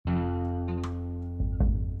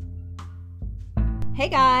Hey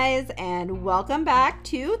guys, and welcome back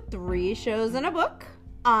to 3 Shows and a Book.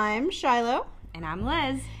 I'm Shiloh. And I'm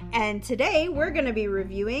Liz. And today we're going to be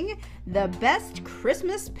reviewing The Best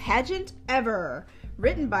Christmas Pageant Ever,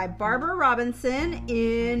 written by Barbara Robinson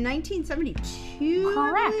in 1972.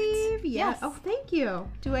 Correct. I believe. Yeah. Yes. Oh, thank you.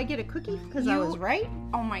 Do I get a cookie? Because I was right.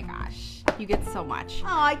 Oh my gosh. You get so much.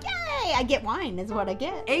 Oh, yay! I get wine is what I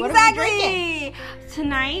get. Exactly. What are we drinking?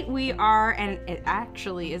 Tonight we are, and it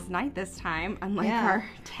actually is night this time, unlike Yeah. our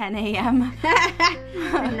 10 a.m.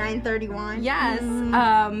 9:30 wine. Yes.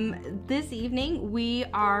 This evening we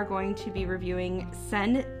are going to be reviewing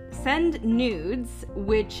Send Nudes,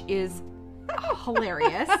 which is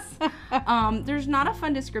hilarious. There's not a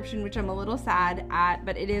fun description, which I'm a little sad at,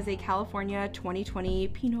 but it is a California 2020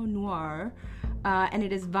 Pinot Noir, and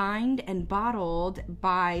it is vined and bottled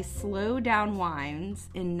by Slow Down Wines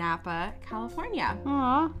in Napa, California.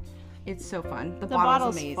 Aww. It's so fun. The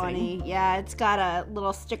bottle's amazing. Funny. Yeah, it's got a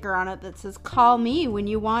little sticker on it that says "Call me when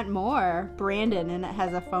you want more, Brandon," and it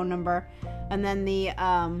has a phone number. And then the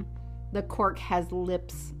cork has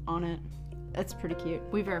lips on it. That's pretty cute.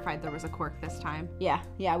 We verified there was a cork this time. Yeah,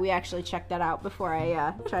 we actually checked that out before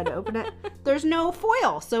I tried to open it. There's no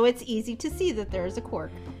foil, so it's easy to see that there's a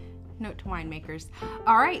cork. Note to winemakers.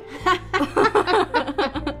 All right.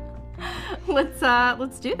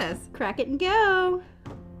 Let's do this. Crack it and go.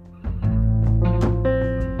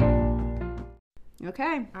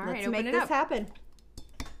 Okay, All right, let's open make it this up. happen.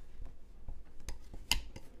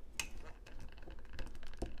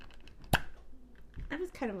 That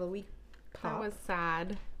was kind of a weak pop. That was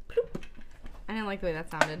sad. I didn't like the way that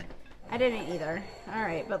sounded. I didn't either. All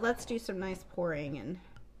right, but let's do some nice pouring and.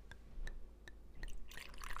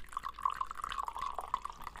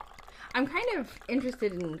 I'm kind of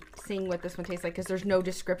interested in seeing what this one tastes like because there's no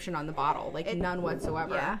description on the bottle, like none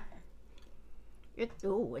whatsoever. Yeah. It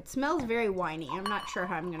smells very winey. I'm not sure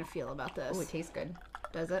how I'm gonna feel about this. Oh, it tastes good.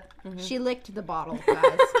 Does it? Mm-hmm. She licked the bottle,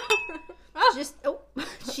 guys.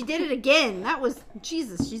 She did it again. That was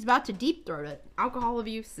Jesus. She's about to deep throat it. Alcohol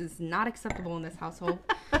abuse is not acceptable in this household.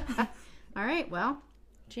 All right. Well,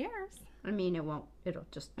 Cheers. I mean, it won't. It'll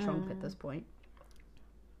just chunk at this point.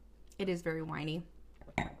 It is very winey.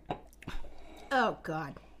 Oh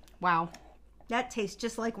God, Wow. that tastes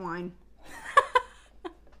just like wine.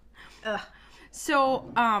 Ugh. So,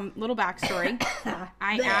 little backstory.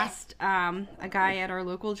 I asked a guy at our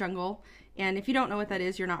local jungle, and if you don't know what that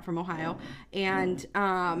is, you're not from Ohio. And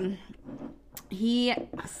he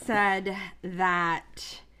said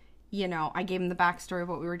that, I gave him the backstory of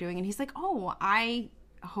what we were doing, and he's like, "Oh, I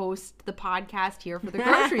host the podcast here for the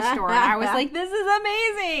grocery store." And I was like, "This is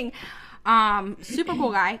amazing." Super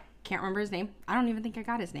cool guy. Can't remember his name. I don't even think I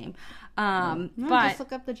got his name. But Just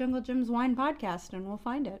look up the Jungle Jim's Wine Podcast and we'll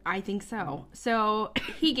find it. I think so. So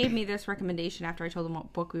he gave me this recommendation after I told him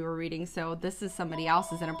what book we were reading. So this is somebody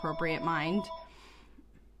else's inappropriate mind.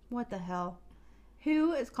 What the hell?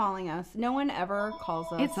 Who is calling us? No one ever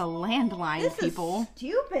calls us. It's a landline, This people. is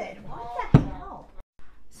stupid. What the hell?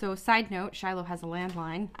 So side note, Shiloh has a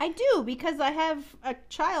landline. I do, because I have a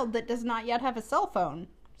child that does not yet have a cell phone.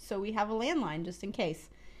 So we have a landline just in case.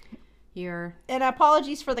 And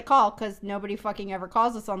apologies for the call, because nobody fucking ever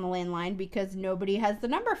calls us on the landline, because nobody has the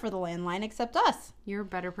number for the landline except us. You're a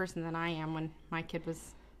better person than I am. When my kid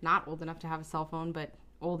was not old enough to have a cell phone, but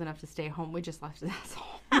old enough to stay home, we just left his ass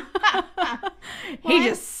home. He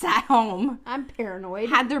just sat home. I'm paranoid.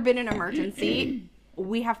 Had there been an emergency,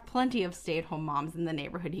 we have plenty of stay-at-home moms in the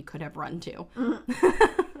neighborhood he could have run to.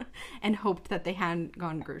 And hoped that they hadn't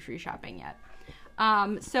gone grocery shopping yet.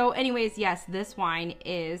 So anyways, yes, this wine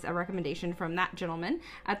is a recommendation from that gentleman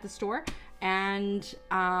at the store, and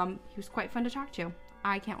he was quite fun to talk to.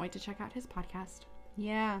 I can't wait to check out his podcast.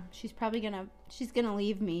 Yeah, she's gonna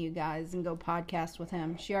leave me, you guys, and go podcast with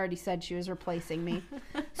him. She already said she was replacing me.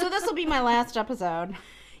 So this will be my last episode.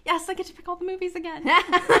 Yes, I get to pick all the movies again.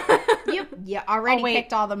 You already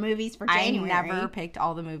picked all the movies for January. I never picked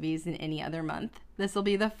all the movies in any other month. This will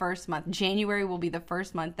be the first month. January will be the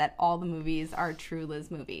first month that all the movies are true Liz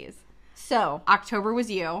movies. So October was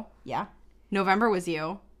you. Yeah. November was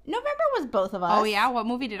you. November was both of us. Oh yeah, what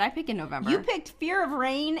movie did I pick in November? You picked Fear of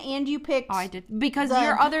Rain, and you picked... Oh, I did. Because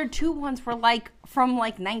your other two ones were from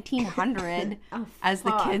 1900, as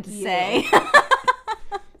the kids say.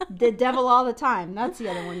 The Devil All the Time. That's the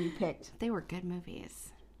other one you picked. They were good movies.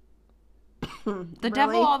 The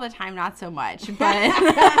Devil All the Time, not so much,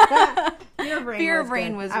 but Fear of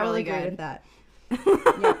Rain was really good. I will agree with that.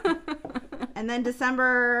 Yep. And then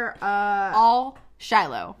December, all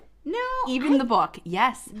Shiloh. No, even the book.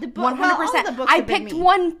 Yes, the book. 100%. I picked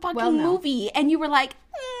one fucking movie, and you were like,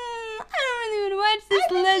 I don't know what watch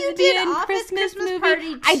this lesbian Christmas movie.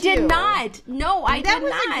 Party I did too. not. No, I did not. That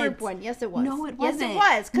was a group one. Yes, it was. No, it wasn't. Yes, it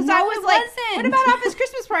was. Because No, I was it like, wasn't. what about Office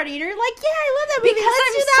Christmas Party? And you're like, yeah, I love that movie. Because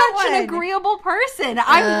Let's do I'm that such one. an agreeable person.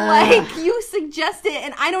 I'm like, you suggest it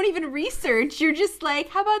and I don't even research. You're just like,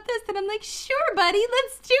 how about this? And I'm like, sure, buddy,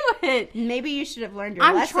 let's do it. Maybe you should have learned your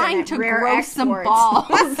I'm lesson trying at to Rare grow Exports. some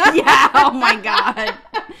balls. Yeah, oh my God.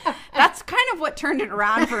 That's kind of what turned it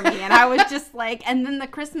around for me. And I was just like, and then the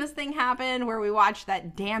Christmas thing happened where we watched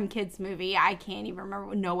that damn kids movie. I can't even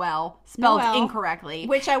remember. Noelle, spelled incorrectly.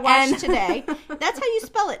 Which I watched today. That's how you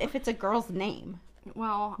spell it if it's a girl's name.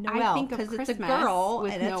 Well, Noelle, I think of 'cause Christmas it's a girl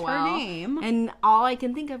with and it's Noelle, her name. and all I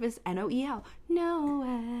can think of is Noel.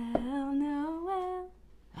 Noel.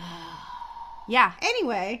 Yeah.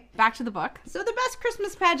 Anyway, Back to the book. so the best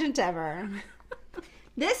Christmas pageant ever.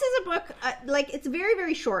 This is a book, it's very,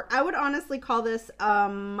 very short. I would honestly call this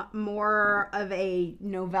more of a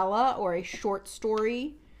novella or a short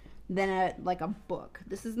story than a book.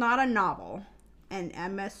 This is not a novel. And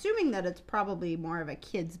I'm assuming that it's probably more of a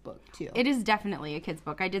kid's book, too. It is definitely a kid's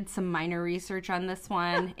book. I did some minor research on this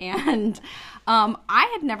one, and I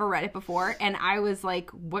had never read it before, and I was like,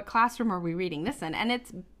 what classroom are we reading this in? And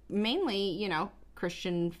it's mainly,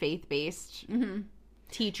 Christian faith-based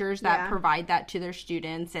teachers that provide that to their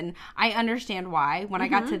students, and I understand why. When I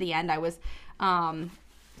got to the end, I was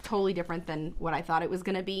totally different than what I thought it was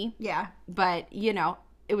going to be. Yeah. But,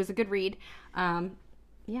 it was a good read.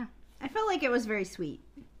 Yeah. I felt like it was very sweet.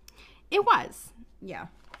 It was. Yeah.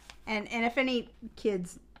 And if any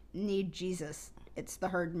kids need Jesus, it's the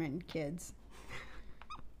Herdman kids.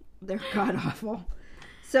 They're god-awful.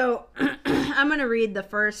 So, I'm going to read the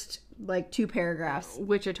first, 2 paragraphs.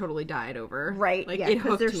 Which I totally died over. Right. Like, yeah, it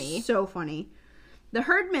hooked they're me. So funny. The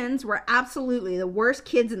Herdmans were absolutely the worst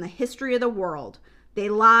kids in the history of the world. They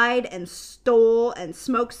lied and stole and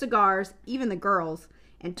smoked cigars, even the girls,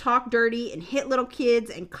 and talked dirty and hit little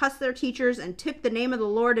kids and cussed their teachers and took the name of the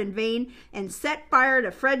Lord in vain and set fire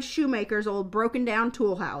to Fred Shoemaker's old broken down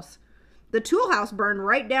tool house. The tool house burned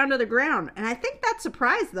right down to the ground, and I think that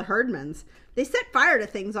surprised the Herdmans. They set fire to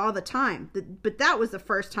things all the time, but that was the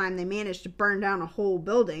first time they managed to burn down a whole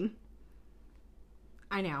building.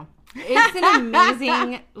 I know. It's an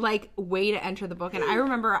amazing, way to enter the book. And I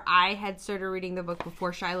remember I had started reading the book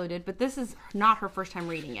before Shiloh did, but this is not her first time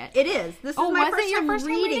reading it. It is. This is my was it your first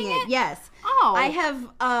time reading it? Yes. Oh. I have,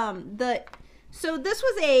 so this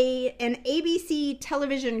was an ABC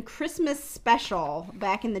television Christmas special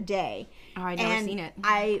back in the day. Oh, I'd never seen it.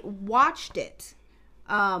 I watched it.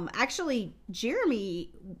 Actually, Jeremy,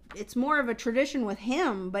 it's more of a tradition with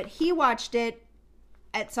him, but he watched it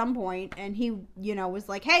at some point, and he, was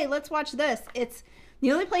like, hey, let's watch this. It's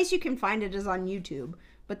the only place you can find it is on YouTube,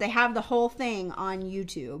 but they have the whole thing on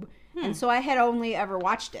YouTube. And so I had only ever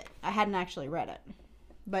watched it. I hadn't actually read it.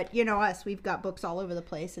 But us, we've got books all over the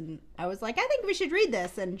place, and I was like, I think we should read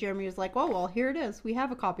this. And Jeremy was like, oh, well, here it is. We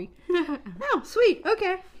have a copy. Oh, sweet.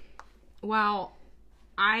 Okay. Well,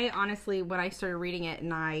 I honestly, when I started reading it,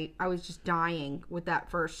 and I was just dying with that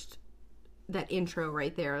intro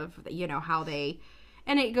right there of, how they...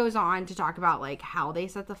 And it goes on to talk about, how they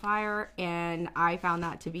set the fire, and I found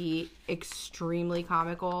that to be extremely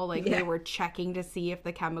comical. They were checking to see if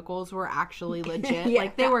the chemicals were actually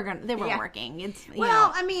legit. They were working. It's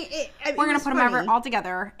well, I mean, we're gonna put them all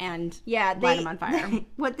together and light them on fire.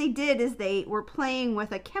 What they did is they were playing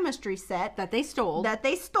with a chemistry set that they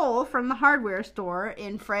stole from the hardware store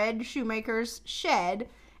in Fred Shoemaker's shed.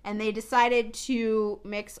 And they decided to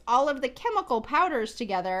mix all of the chemical powders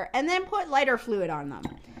together and then put lighter fluid on them.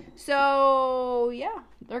 So, yeah,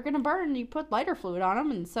 they're going to burn. You put lighter fluid on them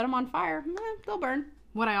and set them on fire. They'll burn.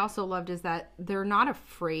 What I also loved is that they're not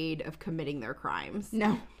afraid of committing their crimes.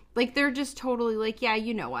 No. They're just totally yeah,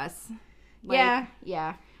 you know us. Yeah.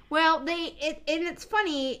 Well, and it's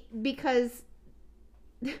funny because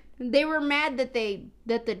they were mad that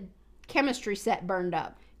the chemistry set burned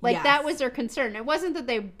up. Yes. That was their concern. It wasn't that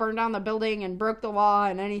they burned down the building and broke the law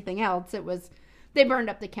and anything else. It was they burned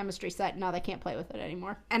up the chemistry set and now they can't play with it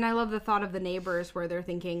anymore. And I love the thought of the neighbors where they're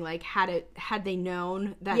thinking, had they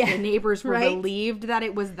known that the neighbors were relieved that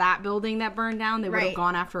it was that building that burned down, they would have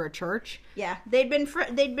gone after a church. Yeah. They'd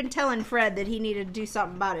been telling Fred that he needed to do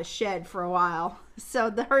something about his shed for a while. So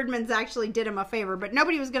the Herdmans actually did him a favor, but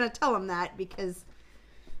nobody was going to tell him that because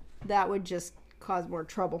that would just cause more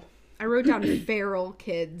trouble. I wrote down feral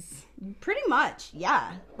kids. Pretty much,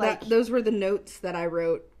 yeah. Those were the notes that I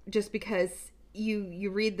wrote just because you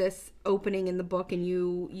read this opening in the book and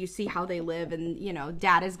you see how they live and,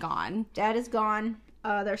 Dad is gone. Dad is gone.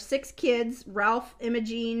 There's 6 kids, Ralph,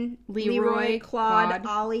 Imogene, Leroy, Claude,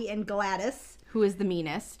 Ollie, and Gladys. Who is the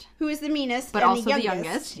meanest. But and also the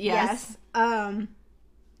youngest. Yes. And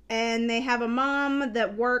they have a mom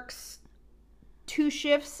that works 2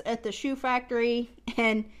 shifts at the shoe factory,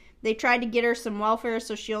 and they tried to get her some welfare,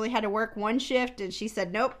 so she only had to work 1 shift, and she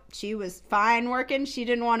said nope, she was fine working. She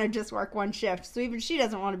didn't want to just work 1 shift, so even she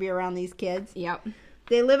doesn't want to be around these kids. Yep.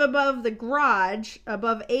 They live above a garage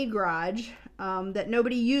that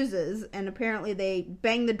nobody uses, and apparently they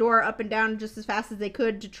bang the door up and down just as fast as they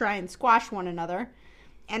could to try and squash one another.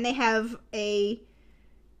 And they have a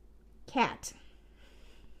cat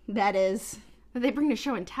that is... They bring to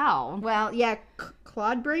show and tell. Well, yeah,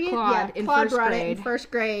 Claude bring it? Claude brought it in first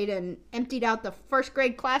grade and emptied out the first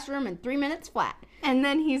grade classroom in 3 minutes flat. And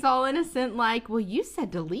then he's all innocent like, well, you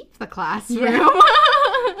said to leave the classroom. Yeah.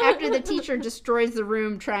 After the teacher destroys the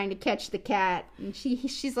room trying to catch the cat. And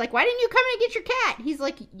she's like, why didn't you come and get your cat? He's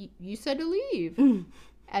like, you said to leave.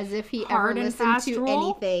 As if he ever listened to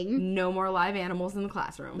anything. No more live animals in the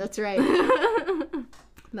classroom. That's right.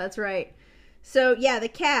 That's right. So, yeah, the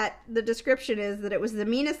cat, the description is that it was the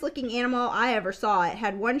meanest looking animal I ever saw. It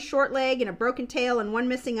had 1 short leg and a broken tail and 1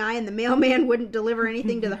 missing eye, and the mailman wouldn't deliver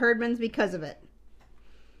anything to the herdmans because of it.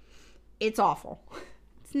 It's awful.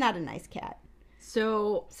 It's not a nice cat.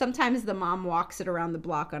 So, sometimes the mom walks it around the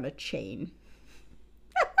block on a chain.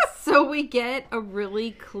 So we get a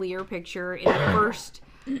really clear picture in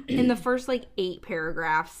the first like 8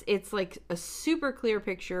 paragraphs. It's like a super clear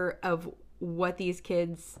picture of what these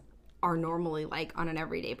kids are normally like on an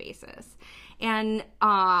everyday basis. And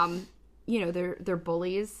they're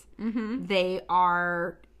bullies. Mm-hmm. They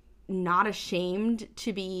are not ashamed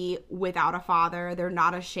to be without a father. They're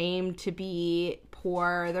not ashamed to be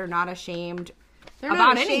poor. They're not ashamed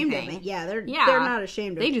about anything. Of it. Yeah, they're not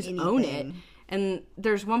ashamed of it. They just own it. And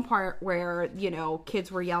there's one part where,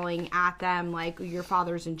 kids were yelling at them like, your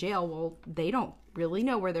father's in jail. Well, they don't really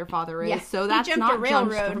know where their father is. Yeah. So that's not a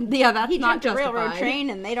railroad. He jumped a railroad train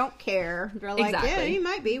and they don't care. They're like, yeah, he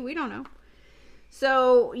might be. We don't know.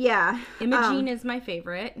 So, yeah. Imogene is my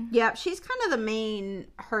favorite. Yeah, she's kind of the main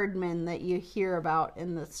herdman that you hear about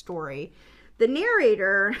in the story. The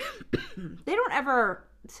narrator, they don't ever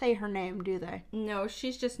say her name, do they? No,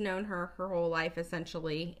 she's just known her whole life,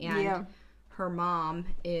 essentially. And her mom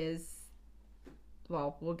is,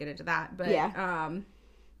 well, we'll get into that. But,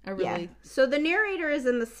 So the narrator is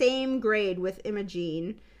in the same grade with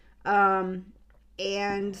Imogene. And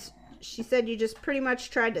she said you just pretty much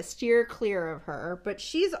tried to steer clear of her. But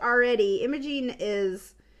Imogene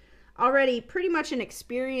is already pretty much an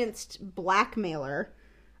experienced blackmailer.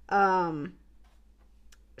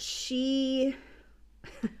 She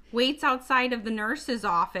waits outside of the nurse's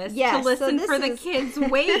office to listen for the kids'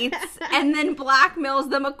 weights and then blackmails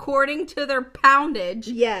them according to their poundage.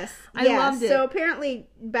 Yes. I loved it. So apparently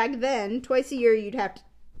back then, twice a year you'd have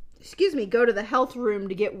to go to the health room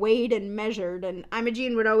to get weighed and measured, and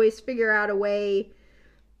Imogene would always figure out a way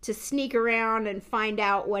to sneak around and find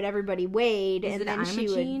out what everybody weighed. Is and it then Imogene? She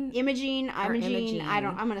would Imogene. Imogene.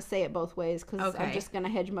 I'm going to say it both ways because okay. I'm just going to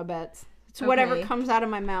hedge my bets. It's whatever comes out of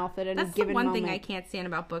my mouth at any given moment. That's the one thing I can't stand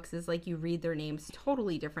about books is like you read their names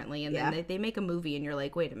totally differently and then they make a movie and you're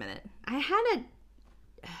like, wait a minute. I'm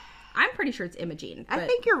pretty sure it's Imogene. I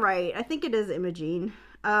think you're right. I think it is Imogene.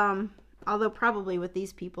 Although probably with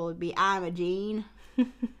these people it'd be Imogene.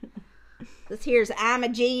 This here's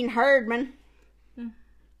Imogene Herdman.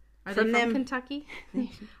 Are they from Kentucky?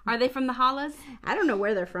 Are they from the Hollis? I don't know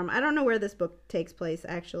where they're from. I don't know where this book takes place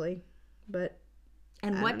actually, but.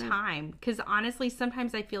 And what time? Because honestly,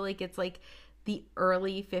 sometimes I feel like it's like the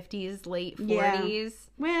early 50s, late 40s. Yeah.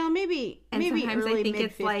 Well, maybe sometimes early, I think mid-50s.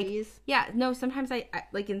 It's like, sometimes I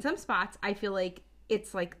like in some spots, I feel like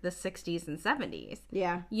it's like the 60s and 70s.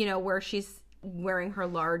 Yeah. Where she's wearing her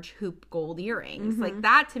large hoop gold earrings. Mm-hmm. Like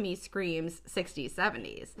that to me screams 60s,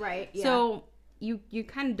 70s. Right. Yeah. So you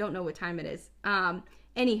kind of don't know what time it is.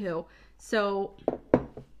 Anywho, so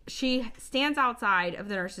she stands outside of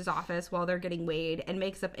the nurse's office while they're getting weighed and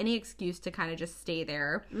makes up any excuse to kind of just stay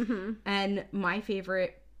there. Mm-hmm. And my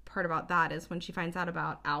favorite part about that is when she finds out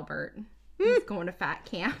about Albert. He's going to fat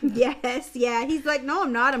camp. Yes, yeah. He's like, no,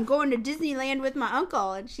 I'm not. I'm going to Disneyland with my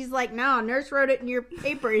uncle. And she's like, no, nurse wrote it in your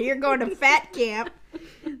paper. You're going to fat camp.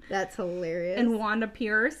 That's hilarious. And Wanda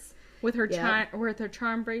Pierce with her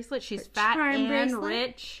charm bracelet. She's fat and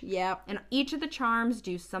rich. Yep. And each of the charms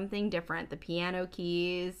do something different. The piano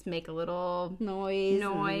keys make a little noise.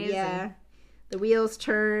 And the wheels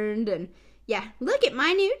turned and yeah, look at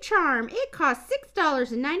my new charm. It costs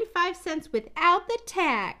 $6.95 without the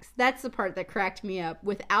tax. That's the part that cracked me up.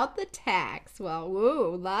 Without the tax. Well,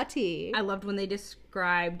 whoa, Lottie. I loved when they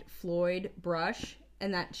described Floyd Brush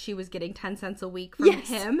and that she was getting 10 cents a week from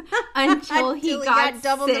him until he got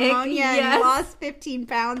double sick. pneumonia and lost 15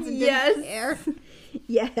 pounds and didn't care.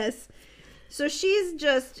 Yes. So she's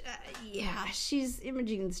just,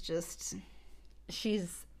 Imogene's just...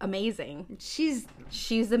 She's amazing. She's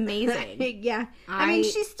amazing. Yeah. I mean,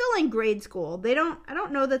 she's still in grade school. I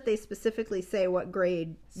don't know that they specifically say what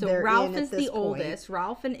grade they're Ralph in at is this the point. oldest.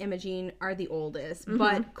 Ralph and Imogene are the oldest,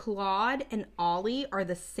 but Claude and Ollie are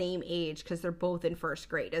the same age because they're both in first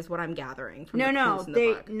grade, is what I'm gathering from the clues in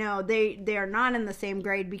the book. They are not in the same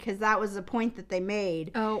grade because that was the point that they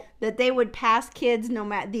made. Oh, that they would pass kids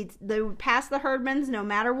they would pass the Herdmans no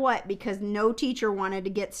matter what because no teacher wanted to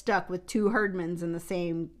get stuck with two Herdmans in the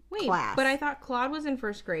same class. But I thought Claude was in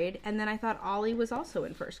first grade, and then I thought Ollie was also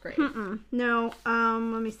in first grade. No,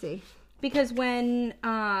 let me see. Because when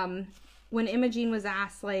Imogene was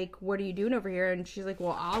asked, like, what are you doing over here? And she's like,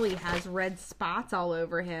 well, Ollie has red spots all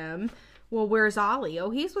over him. Well, where's Ollie?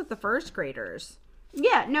 Oh, he's with the first graders.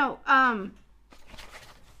 Yeah, no,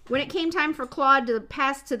 when it came time for Claude to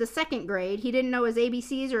pass to the second grade, he didn't know his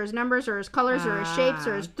ABCs or his numbers or his colors or his shapes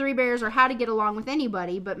or his three bears or how to get along with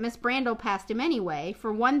anybody, but Miss Brandel passed him anyway.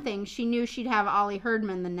 For one thing, she knew she'd have Ollie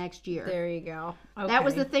Herdman the next year. There you go. Okay. That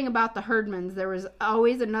was the thing about the Herdmans. There was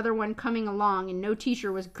always another one coming along, and no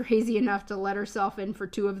teacher was crazy enough to let herself in for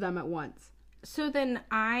two of them at once. So then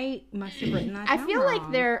I must have written that I down feel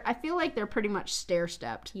wrong. like they're pretty much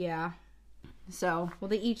stair-stepped. Yeah. So, well,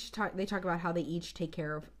 they talk about how they each take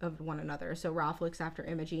care of one another. So Ralph looks after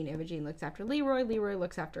Imogene, Imogene looks after Leroy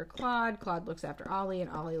looks after Claude looks after Ollie, and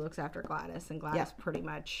Ollie looks after Gladys, and Gladys pretty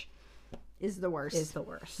much is the worst.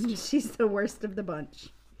 She's the worst of the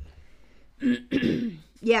bunch.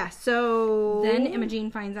 Yeah, so then Imogene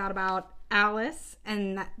finds out about Alice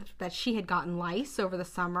and that she had gotten lice over the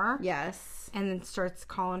summer. Yes. And then starts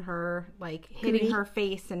calling her, like, hitting her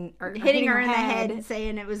face and or hitting her in the head,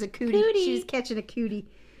 saying it was a cootie. She was catching a cootie.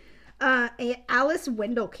 Alice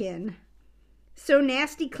Wendelkin. So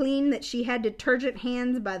nasty clean that she had detergent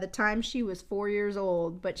hands by the time she was 4 years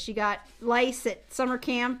old. But she got lice at summer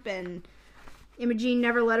camp, and Imogene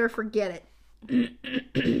never let her forget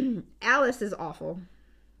it. Alice is awful.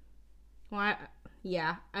 Well,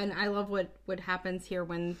 yeah, and I love what happens here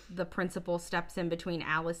when the principal steps in between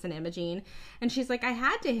Alice and Imogene, and she's like, I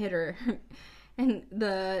had to hit her. And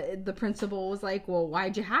the principal was like, well,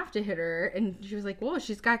 why'd you have to hit her? And she was like, well,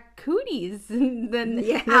 she's got cooties. And then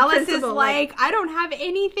Alice is like, I don't have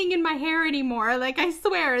anything in my hair anymore. Like, I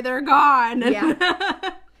swear, they're gone.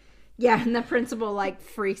 Yeah. Yeah, and the principal, like,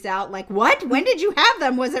 freaks out, like, what? When did you have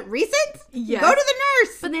them? Was it recent? Yes. Go to the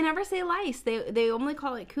nurse! But they never say lice. They only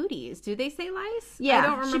call it cooties. Do they say lice? Yeah, I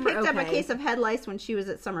don't remember. She picked up a case of head lice when she was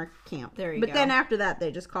at summer camp. There you go. But then after that, they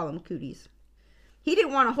just call them cooties. He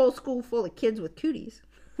didn't want a whole school full of kids with cooties.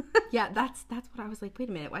 Yeah, that's what I was like, wait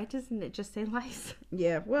a minute, why doesn't it just say lice?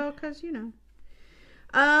 Yeah, well, because, you know.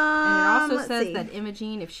 And it also says that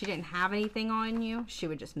Imogene, if she didn't have anything on you, she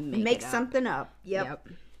would just make something up. Yep.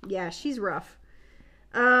 Yeah, she's rough.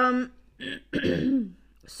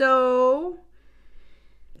 So,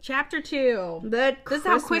 chapter 2. This is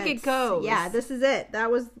how quick it goes. Yeah, this is it. That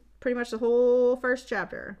was pretty much the whole first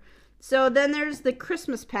chapter. So then there's the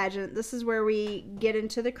Christmas pageant. This is where we get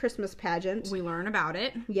into the Christmas pageant. We learn about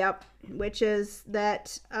it. Yep. Which is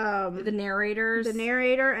that the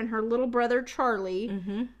narrator and her little brother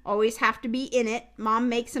Charlie always have to be in it. Mom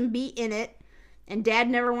makes them be in it. And Dad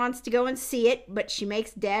never wants to go and see it, but she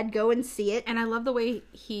makes Dad go and see it. And I love the way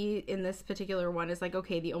he, in this particular one, is like,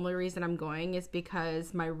 okay, the only reason I'm going is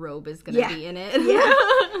because my robe is going to be in it. Yeah.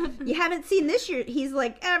 You haven't seen this year. He's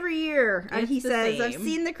like, every year. And he says, same. I've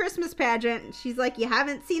seen the Christmas pageant. She's like, you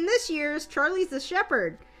haven't seen this year's. Charlie's a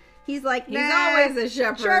shepherd. He's like, nah, he's always a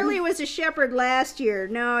shepherd. Charlie was a shepherd last year.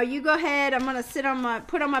 No, you go ahead. I'm going to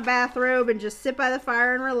put on my bathrobe and just sit by the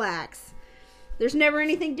fire and relax. There's never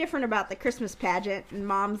anything different about the Christmas pageant. And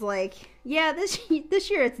Mom's like, yeah, this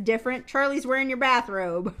year it's different. Charlie's wearing your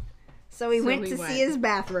bathrobe. So he went to see his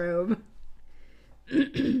bathrobe.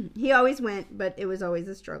 He always went, but it was always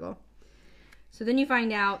a struggle. So then you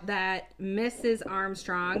find out that Mrs.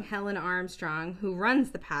 Armstrong, Helen Armstrong, who runs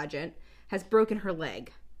the pageant, has broken her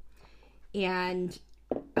leg. And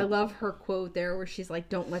I love her quote there where she's like,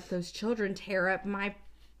 don't let those children tear up my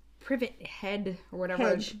privet head or whatever.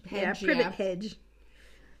 Hedge. Hedge.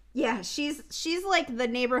 Yeah, she's like the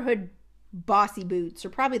neighborhood bossy boots, or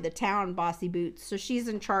probably the town bossy boots. So she's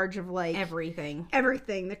in charge of like everything.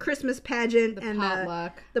 The Christmas pageant, the and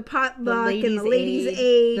potluck, the ladies'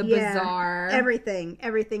 aid, the bazaar, everything.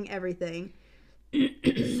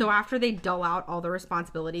 So after they dull out all the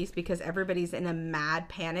responsibilities because everybody's in a mad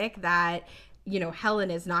panic that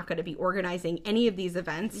Helen is not going to be organizing any of these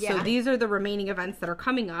events. Yeah. So these are the remaining events that are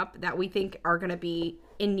coming up that we think are going to be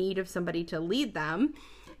in need of somebody to lead them.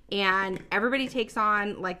 And everybody takes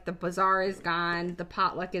on, like, the bazaar is gone, the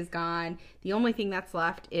potluck is gone. The only thing that's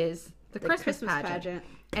left is the Christmas pageant.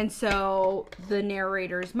 And so the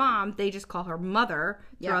narrator's mom, they just call her Mother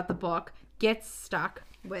throughout the book, gets stuck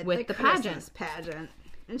with the Christmas pageant.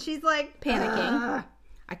 And she's like panicking.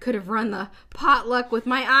 I could have run the potluck with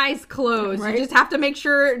my eyes closed. Right? You just have to make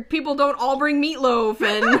sure people don't all bring meatloaf.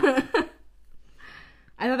 And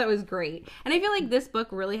I thought that was great. And I feel like this book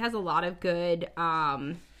really has a lot of good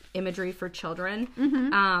imagery for children.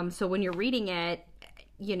 Mm-hmm. So when you're reading it,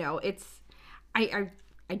 it's I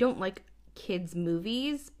don't like kids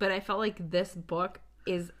movies, but I felt like this book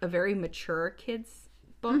is a very mature kids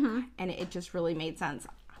book, and it just really made sense.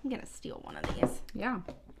 I'm gonna steal one of these. Yeah.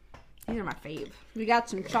 These are my fave. We got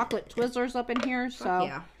some chocolate Twizzlers up in here, so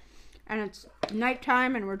Yeah. and it's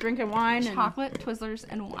nighttime and we're drinking wine. Chocolate Twizzlers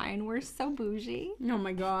and wine. We're so bougie. Oh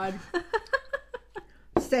my god.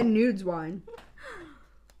 Send nudes wine.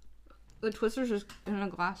 The Twizzlers is in a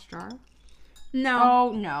glass jar. No.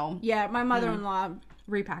 Oh no. Yeah, my mother-in-law,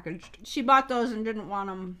 Repackaged. she bought those and didn't want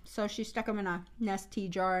them, so she stuck them in a Nestea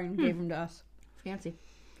jar and gave them to us. Fancy.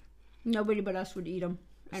 Nobody but us would eat them.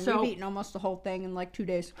 And So- we've eaten almost the whole thing in like 2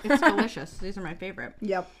 days. It's delicious. These are my favorite.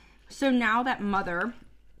 Yep. So now that Mother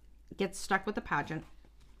gets stuck with the pageant,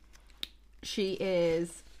 she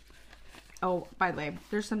is... Oh, by the way,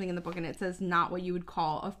 there's something in the book and it says not what you would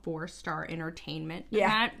call a 4-star entertainment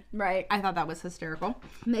event. Right. I thought that was hysterical.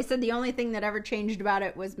 And they said the only thing that ever changed about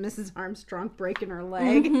it was Mrs. Armstrong breaking her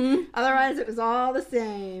leg. Otherwise, it was all the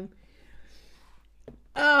same.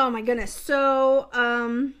 Oh my goodness. So,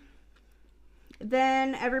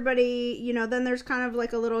 then everybody, then there's kind of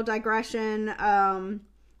like a little digression,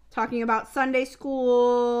 talking about Sunday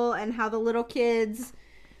school and how the little kids,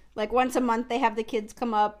 like once a month they have the kids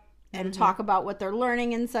come up and talk about what they're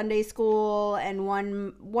learning in Sunday school. And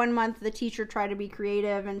one month the teacher tried to be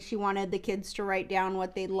creative and she wanted the kids to write down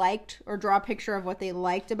what they liked or draw a picture of what they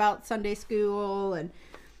liked about Sunday school. And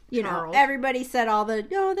Charles. everybody said all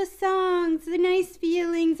the songs, the nice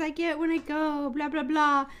feelings I get when I go, blah blah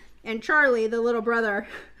blah. And Charlie, the little brother,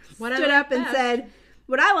 stood up and said,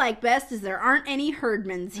 what I like best is there aren't any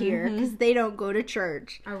Herdmans here because they don't go to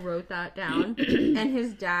church. I wrote that down. And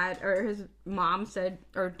his dad said,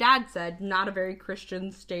 not a very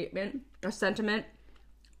Christian statement or sentiment.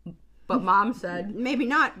 But Mom said, Maybe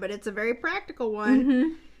not, but it's a very practical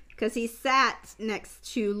one. Because he sat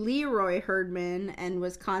next to Leroy Herdman and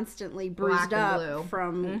was constantly bruised Black and up blue.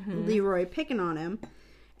 from Leroy picking on him.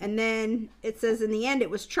 And then it says in the end it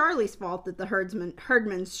was Charlie's fault that the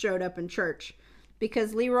Herdmans showed up in church.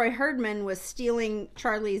 Because Leroy Herdman was stealing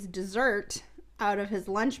Charlie's dessert out of his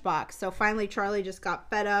lunchbox. So finally Charlie just got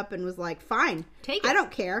fed up and was like, fine, Take it. I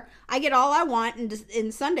don't care. I get all I want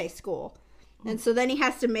in Sunday school. And so then he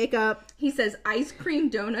has to make up. he says ice cream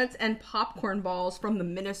donuts and popcorn balls from the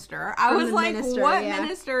minister. I From was the like, minister, what yeah.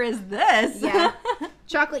 minister is this? Yeah.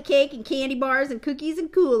 Chocolate cake and candy bars and cookies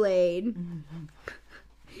and Kool-Aid.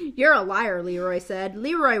 You're a liar, Leroy said.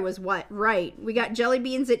 Leroy was what? Right. We got jelly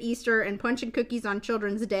beans at Easter and punch and cookies on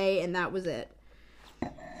Children's Day, and that was it.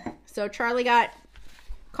 So Charlie got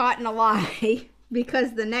caught in a lie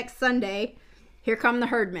because the next Sunday, here come the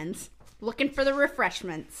Herdmans looking for the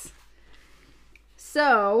refreshments.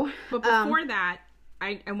 So, But before that,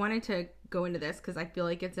 I wanted to go into this because I feel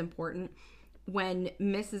like it's important. When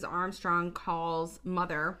Mrs. Armstrong calls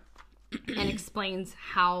Mother and explains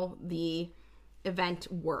how the event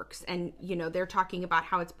works, and they're talking about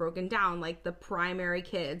how it's broken down, like the primary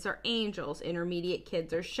kids are angels, intermediate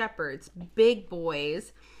kids are shepherds, big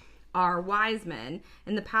boys are wise men,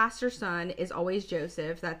 and the pastor's son is always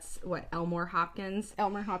Joseph. That's what, Elmore Hopkins,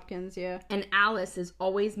 yeah. and Alice is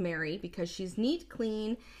always Mary because she's neat,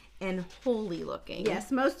 clean, and holy looking. Yes,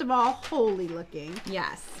 most of all, holy looking.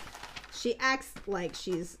 Yes. She acts like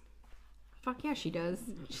she's Fuck yeah, she does.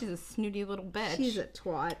 She's a snooty little bitch. She's a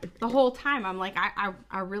twat. The whole time I'm like,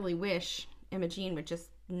 I really wish Imogene would just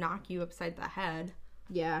knock you upside the head.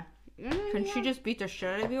 Yeah. Couldn't she just beat the shit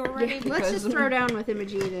out of you already? Yeah, let's just throw down with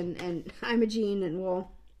Imogene and Imogene and we'll...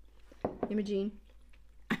 Imogene.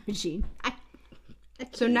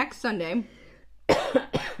 So next Sunday,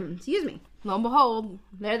 excuse me. lo and behold,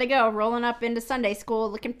 There they go, rolling up into Sunday school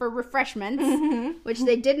looking for refreshments, which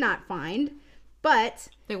they did not find. But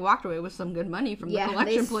they walked away with some good money from the yeah,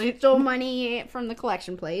 collection they plate. stole money from the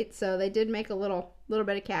collection plate, so they did make a little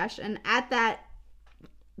bit of cash. And at that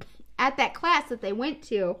class that they went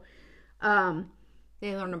to,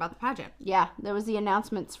 They learn about the pageant. Yeah, there was the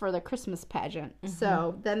announcements for the Christmas pageant. Mm-hmm.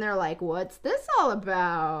 So then they're like, what's this all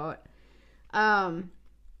about? And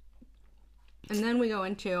then we go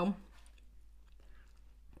into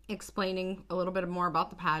explaining a little bit more about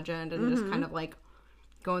the pageant and just kind of like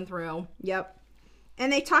going through. Yep.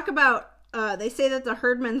 And they talk about, they say that the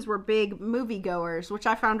Herdmans were big moviegoers, which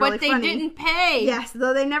I found really funny. But they didn't pay. Yes,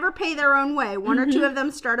 though they never pay their own way. One or two of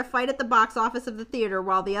them start a fight at the box office of the theater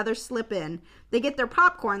while the others slip in. They get their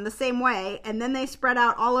popcorn the same way, and then they spread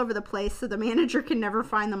out all over the place so the manager can never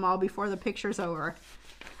find them all before the picture's over.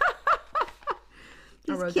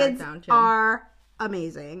 These kids are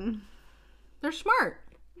amazing. They're smart.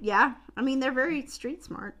 Yeah. I mean, they're very street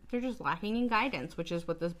smart. They're just lacking in guidance, which is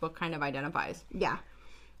what this book kind of identifies. Yeah.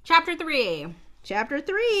 Chapter 3. Chapter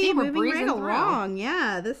 3. See, moving right along.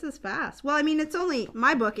 Yeah, this is fast. Well, I mean, it's only,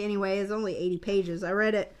 my book anyway is only 80 pages. I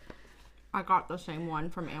read it. I got the same one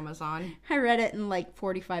from Amazon. I read it in like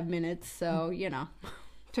 45 minutes, so, you know.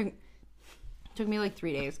 Took me like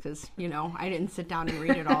 3 days because, you know, I didn't sit down and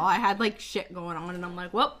read it all. I had like shit going on and I'm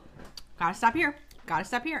like, well, gotta stop here.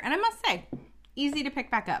 And I must say, easy to pick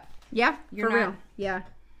back up. Yeah, for real. Yeah.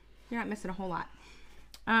 You're not missing a whole lot.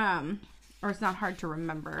 Or it's not hard to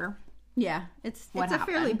remember. Yeah, it's a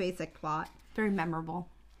fairly basic plot. Very memorable.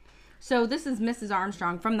 So this is Mrs.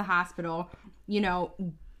 Armstrong from the hospital, you know,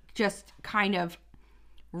 just kind of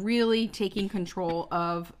really taking control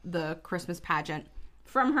of the Christmas pageant.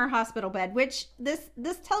 From her hospital bed, which this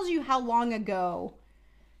tells you how long ago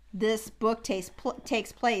this book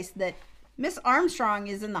takes place, that Miss Armstrong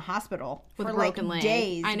is in the hospital with a broken leg.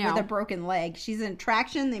 Days. I know. With a broken leg. She's in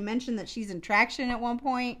traction. They mentioned that she's in traction at one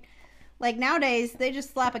point. Like nowadays, they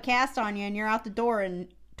just slap a cast on you and you're out the door in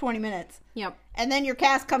 20 minutes. Yep. And then your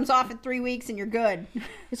cast comes off in 3 weeks and you're good.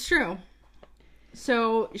 It's true.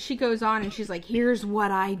 So she goes on and she's like, here's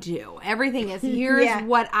what I do. Everything is, here's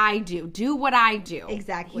what I do. Do what I do.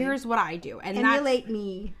 Exactly. Here's what I do. And emulate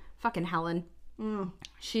me. Fucking Helen.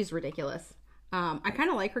 She's ridiculous. I kind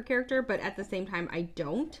of like her character, but at the same time, I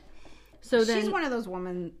don't. So then, she's one of those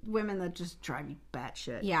women that just drive you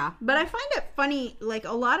batshit. Yeah. But I find it funny, like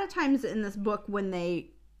a lot of times in this book when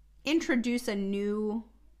they introduce a new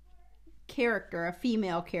character, a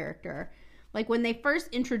female character, like when they first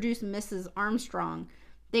introduce Mrs. Armstrong,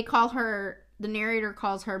 the narrator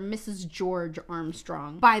calls her Mrs. George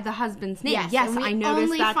Armstrong. By the husband's name. Yes, and I noticed that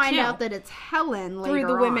too. We only find out that it's Helen later through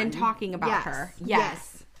the women on. talking about her.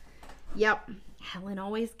 Yes. Yep. Helen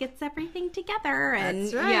always gets everything together. And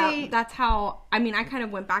that's right. Yeah, that's how, I mean, I kind of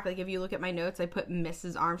went back, like if you look at my notes, I put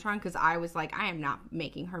Mrs. Armstrong because I was like, I am not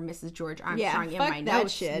making her Mrs. George Armstrong in my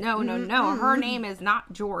notes. Shit. No. Her name is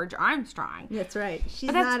not George Armstrong. That's right.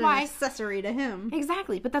 She's not an accessory to him.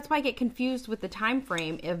 Exactly. But that's why I get confused with the time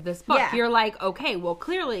frame of this book. Yeah. You're like, okay, well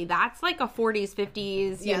clearly that's like a 40s,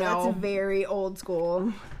 50s, you know. That's very old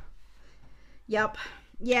school. Yep.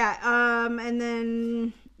 Yeah. And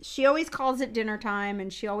then she always calls it dinner time,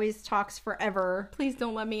 and she always talks forever. Please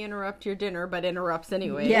don't let me interrupt your dinner, but interrupts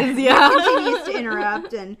anyways. Yeah. Continues to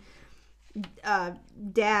interrupt, and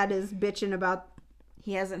Dad is bitching about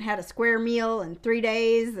he hasn't had a square meal in 3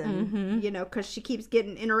 days, and you know, because she keeps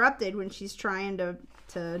getting interrupted when she's trying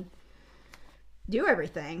to do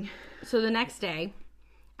everything. So the next day,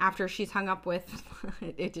 after she's hung up with,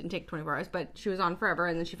 it didn't take 24 hours, but she was on forever,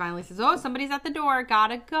 and then she finally says, "Oh, somebody's at the door.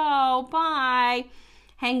 Gotta go. Bye."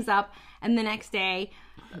 Hangs up, and the next day,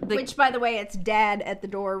 which, by the way, it's Dad at the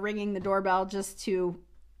door ringing the doorbell just to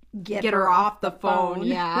get her off the phone.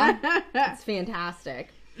 Yeah, that's fantastic.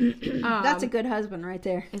 That's a good husband right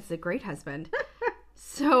there. It's a great husband.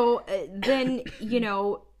 So then, you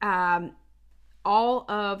know, all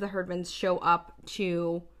of the Herdmans show up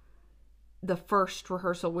to the first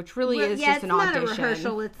rehearsal, which really is just an audition. It's not a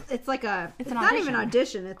rehearsal. It's like it's not even an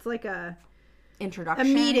audition. It's like a introduction, a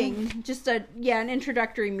meeting, just an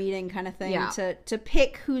introductory meeting kind of thing to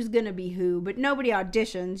pick who's gonna be who. But nobody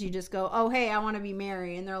auditions. You just go, oh hey, I want to be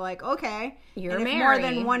Mary, and they're like, okay, you're and Mary. If more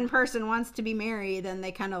than one person wants to be Mary, then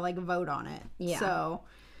they kind of like vote on it. Yeah. So,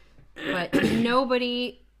 but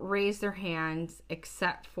nobody raised their hands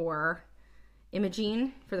except for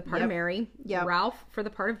Imogen for the part of Mary, Ralph for the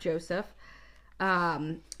part of Joseph,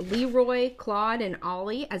 Leroy, Claude, and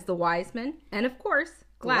Ollie as the wise men, and of course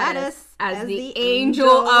Gladys as the angel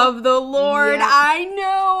of the Lord. Yep. I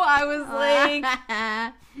know. I was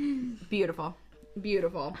like, beautiful.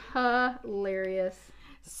 Hilarious.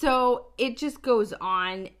 So it just goes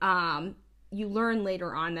on. You learn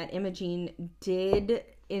later on that Imogen did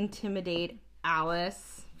intimidate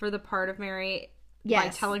Alice for the part of Mary by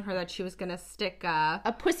telling her that she was going to stick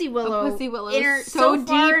a pussy willow in her, so deep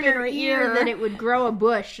in her ear that it would grow a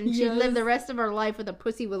bush, and she'd live the rest of her life with a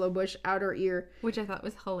pussy willow bush out her ear, which I thought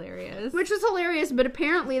was hilarious. But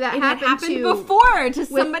apparently that happened before to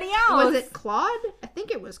somebody else. Was it Claude? I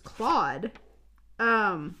think it was Claude.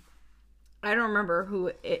 I don't remember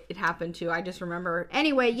who it happened to. I just remember.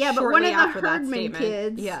 Anyway, yeah, but one of the Herdman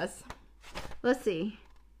kids. Yes. Let's see.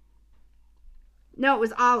 No, it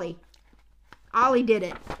was Ollie. Ollie did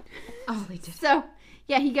it. Ollie did it. So,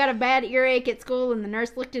 yeah, he got a bad earache at school, and the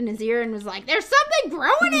nurse looked in his ear and was like, "There's something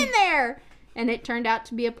growing in there!" And it turned out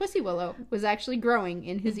to be a pussy willow. It was actually growing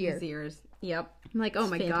in his ear. His ears. Yep. I'm like, oh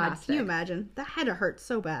my God. Can you imagine? That had to hurt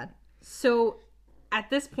so bad. So, at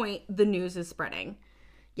this point, the news is spreading.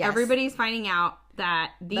 Yes. Everybody's finding out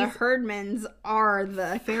that the Herdmans are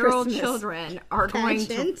the feral children are going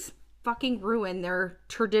to fucking ruin their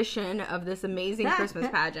tradition of this amazing Christmas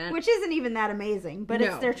pageant. Which isn't even that amazing, but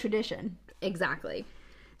it's their tradition. Exactly.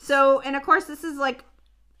 So, and of course this is like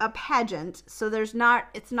a pageant, so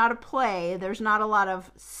it's not a play, there's not a lot of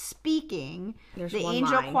speaking. There's the one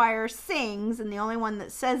angel line. choir sings, and the only one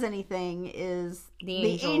that says anything is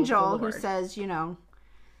the angel who says, you know,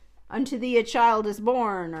 "Unto thee a child is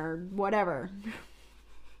born," or whatever.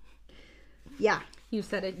 Yeah. You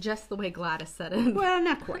said it just the way Gladys said it. Well,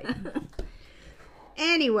 not quite.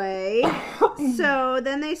 Anyway, so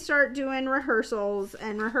then they start doing rehearsals,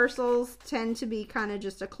 and rehearsals tend to be kind of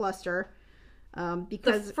just a cluster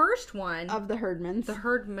because the first one of the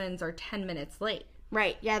Herdmans are 10 minutes late.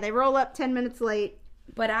 Right. Yeah, they roll up 10 minutes late.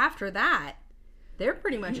 But after that, they're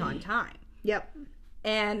pretty much on time. Yep.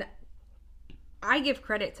 And I give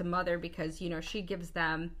credit to Mother because, you know, she gives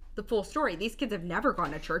them the full story. These kids have never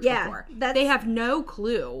gone to church before. They have no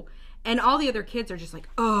clue. And all the other kids are just like,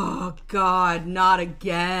 "Oh, God, not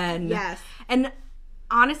again." Yes. And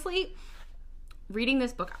honestly, reading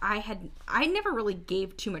this book, I never really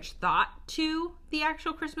gave too much thought to the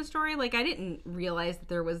actual Christmas story. Like, I didn't realize that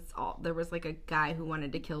there was like a guy who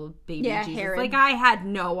wanted to kill baby Jesus. Herod. Like, I had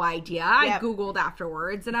no idea. I Googled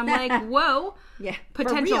afterwards, and I'm like, whoa. Yeah.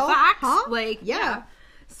 Potential facts. Huh? Like, yeah.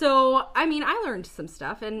 So, I mean, I learned some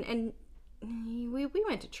stuff, and we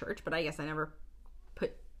went to church, but I guess I never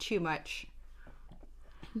put too much.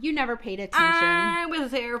 You never paid attention. I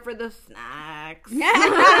was there for the snacks.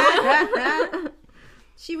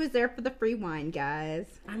 She was there for the free wine, guys.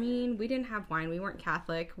 I mean, we didn't have wine. We weren't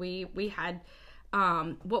Catholic. We had,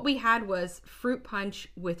 what we had was fruit punch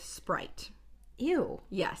with Sprite. Ew.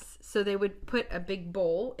 Yes. So they would put a big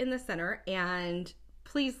bowl in the center, and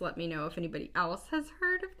please let me know if anybody else has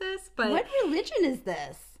heard of this. But what religion is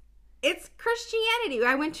this? It's Christianity.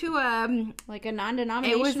 I went to like a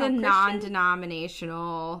non-denominational. It was a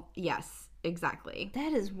non-denominational. Yes, exactly.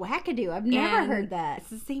 That is wackadoo. I've never heard that. It's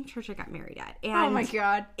the same church I got married at. And oh my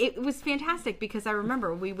God. It was fantastic because I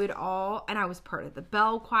remember we would all, and I was part of the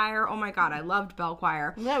bell choir. Oh my God, I loved bell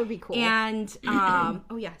choir. That would be cool. And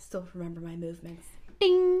oh yeah, still remember my movements.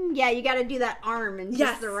 Ding! Yeah, you got to do that arm in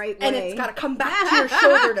just the right way. And it's got to come back to your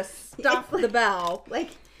shoulder to stop the bell. Like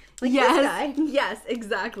yes, this guy. Yes,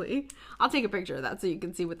 exactly. I'll take a picture of that so you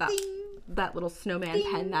can see what that little snowman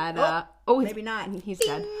pen that maybe not. He's Ding,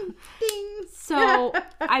 dead. Ding. So,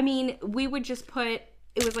 I mean, we would just put,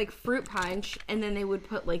 it was like fruit punch, and then they would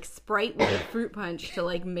put like Sprite with the fruit punch to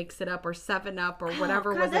like mix it up, or 7-Up, or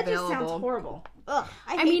whatever was that available. That just sounds horrible. Ugh,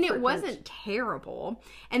 I mean, it wasn't terrible.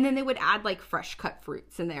 And then they would add like fresh cut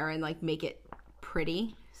fruits in there and like make it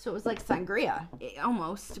pretty. So it was like sangria.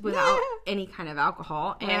 Almost, without any kind of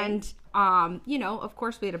alcohol. Right. And, you know, of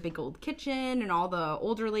course we had a big old kitchen, and all the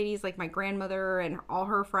older ladies, like my grandmother and all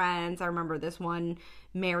her friends. I remember this one,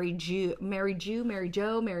 Mary Jo, Mary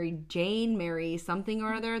Jane, Mary something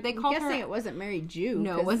or other. They called her. I'm guessing it wasn't Mary Jew.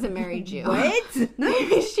 No, it wasn't Mary Jew.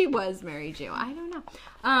 What? She was Mary Jew. I don't know.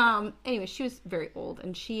 Anyway, she was very old,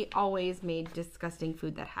 and she always made disgusting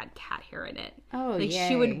food that had cat hair in it. Oh, like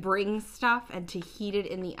she would bring stuff and to heat it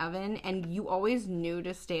in the oven, and you always knew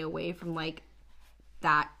to stay away from like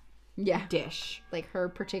that dish. Like her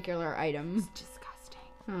particular item. It's disgusting.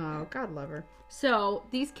 Oh, God love her. So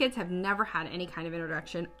these kids have never had any kind of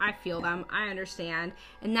introduction. I feel them. I understand.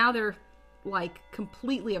 And now they're like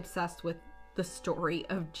completely obsessed with the story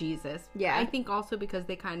of Jesus. Yeah. I think also because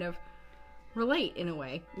they kind of relate in a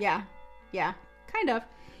way. Yeah. Yeah. Kind of.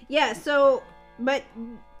 Yeah. So, but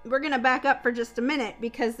we're going to back up for just a minute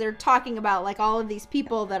because they're talking about like all of these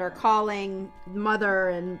people that are calling Mother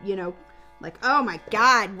and, you know, like, oh my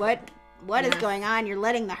God, what is going on? You're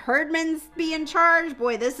letting the Herdmans be in charge?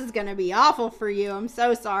 Boy, this is going to be awful for you. I'm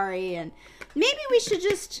so sorry. And maybe we should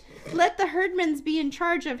just let the Herdmans be in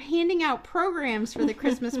charge of handing out programs for the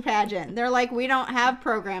Christmas pageant. They're like, we don't have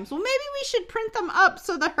programs. Well, maybe we should print them up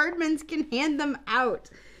so the Herdmans can hand them out.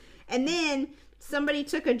 And then somebody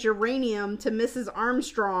took a geranium to Mrs.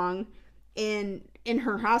 Armstrong in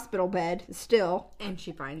her hospital bed still. And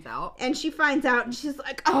she finds out. And she's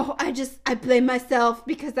like, oh, I blame myself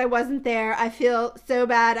because I wasn't there. I feel so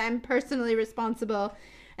bad. I'm personally responsible.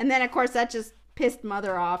 And then, of course, that just pissed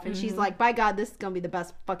Mother off. And she's like, by God, this is going to be the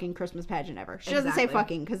best fucking Christmas pageant ever. She doesn't say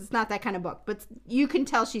fucking because it's not that kind of book. But you can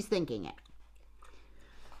tell she's thinking it.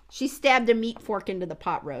 She stabbed a meat fork into the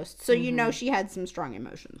pot roast. So you know she had some strong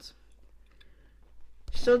emotions.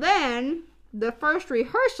 So then, the first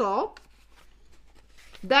rehearsal...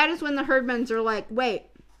 That is when the Herdmans are like, wait,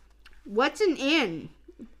 what's an inn?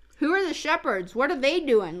 Who are the shepherds? What are they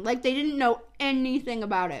doing? Like, they didn't know anything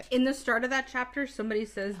about it. In the start of that chapter, somebody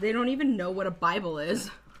says they don't even know what a Bible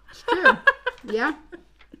is. It's true. Yeah.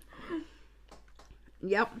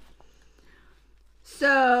 Yep.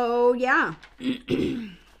 So, yeah.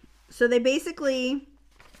 So they basically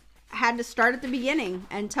had to start at the beginning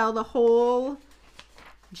and tell the whole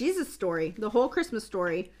Jesus story, the whole Christmas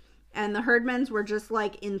story. And the Herdmans were just,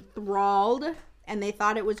 like, enthralled, and they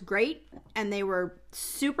thought it was great, and they were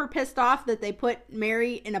super pissed off that they put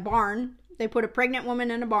Mary in a barn. They put a pregnant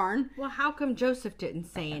woman in a barn. Well, how come Joseph didn't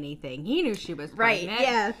say anything? He knew she was pregnant. Right,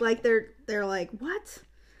 yeah, like, they're like, what?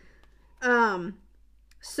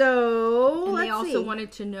 So, and let's they also see.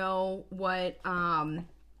 wanted to know what, what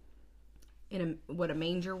a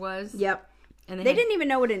manger was. Yep. And they didn't even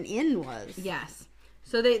know what an inn was. Yes.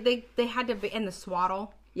 So they had to be in the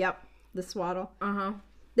swaddle. Yep, the swaddle. Uh-huh.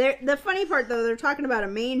 The funny part, though, they're talking about a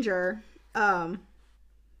manger. What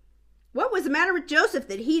was the matter with Joseph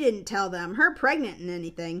that he didn't tell them? Her pregnant and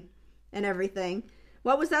anything and everything.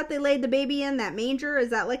 What was that they laid the baby in? That manger? Is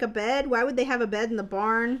that like a bed? Why would they have a bed in the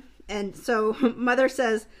barn? And so Mother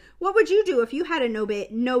says, what would you do if you had a new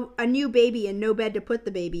baby and no bed to put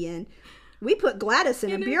the baby in? We put Gladys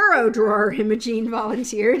in a bureau drawer, Imogene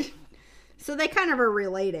volunteered. So they kind of are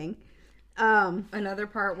relating. Another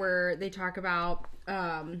part where they talk about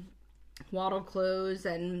swaddled clothes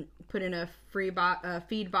and put in a feed box,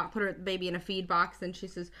 put her baby in a feed box, and she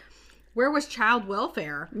says, "Where was child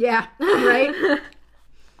welfare?" Yeah, right.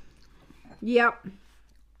 Yep.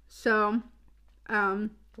 So,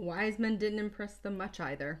 wise men didn't impress them much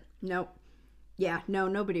either. Nope. Yeah, no,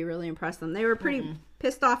 nobody really impressed them. They were pretty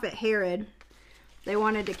pissed off at Herod. They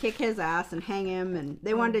wanted to kick his ass and hang him, and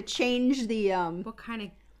they wanted to change the what kind of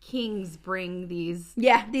kings bring these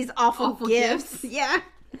these awful gifts. Yeah.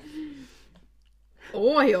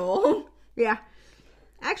 Oil. Yeah.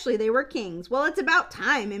 Actually, they were kings. Well, it's about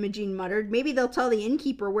time, Imogene muttered. Maybe they'll tell the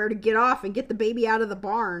innkeeper where to get off and get the baby out of the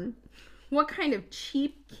barn. What kind of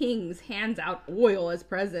cheap kings hands out oil as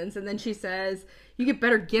presents? And then she says, you get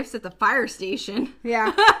better gifts at the fire station.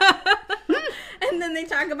 Yeah. And then they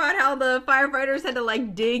talk about how the firefighters had to,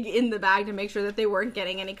 like, dig in the bag to make sure that they weren't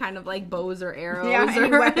getting any kind of, like, bows or arrows. Yeah, any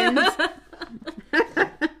weapons.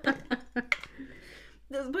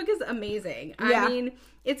 This book is amazing. Yeah. I mean,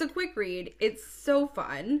 it's a quick read. It's so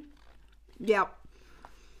fun. Yep.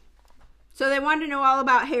 So they wanted to know all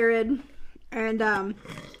about Herod. And,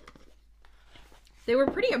 they were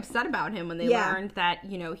pretty upset about him when they learned that,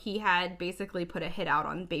 you know, he had basically put a hit out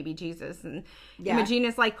on baby Jesus. And Imogene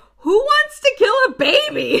is like, who wants to kill a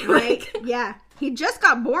baby? Right. Yeah. He just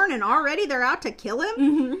got born and already they're out to kill him.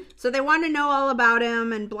 Mm-hmm. So they wanted to know all about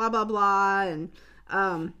him and blah, blah, blah. And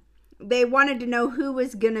they wanted to know who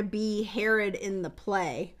was going to be Herod in the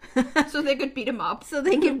play. So they could beat him up.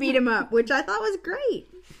 Which I thought was great.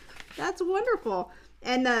 That's wonderful.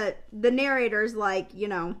 And the narrator's like, you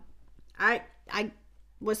know, I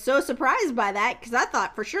was so surprised by that because I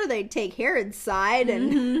thought for sure they'd take Herod's side.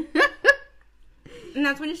 And and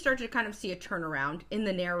that's when you start to kind of see a turnaround in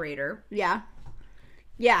the narrator. Yeah.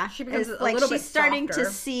 Yeah. She becomes a like little bit she's starting softer.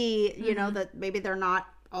 to see, you know, that maybe they're not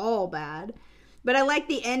all bad. But I like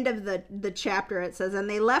the end of the chapter. It says, and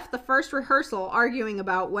they left the first rehearsal arguing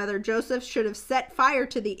about whether Joseph should have set fire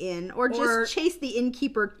to the inn or just chased the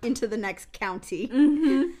innkeeper into the next county.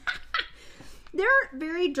 Mm-hmm. They're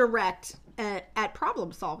very direct at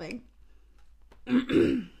problem solving.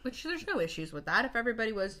 Which there's no issues with that if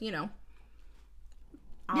everybody was, you know,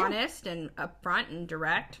 honest and upfront and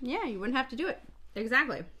direct. Yeah, you wouldn't have to do it.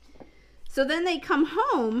 Exactly. So then they come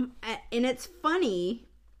home, and it's funny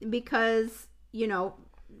because, you know,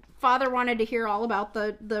 Father wanted to hear all about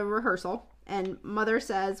the rehearsal, and Mother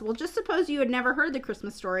says, well, just suppose you had never heard the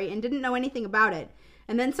Christmas story and didn't know anything about it,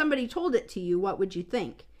 and then somebody told it to you, what would you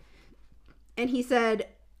think? And he said,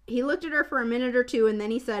 he looked at her for a minute or two, and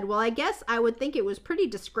then he said, well, I guess I would think it was pretty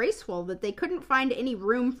disgraceful that they couldn't find any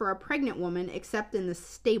room for a pregnant woman except in the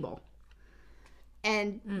stable.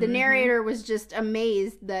 And the narrator was just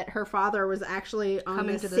amazed that her father was actually on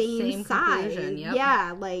the same side. Yep.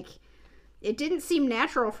 Yeah, like, it didn't seem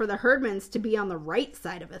natural for the Herdmans to be on the right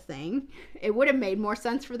side of a thing. It would have made more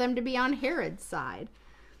sense for them to be on Herod's side.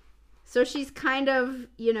 So she's kind of,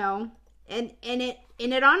 you know, and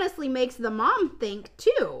it honestly makes the mom think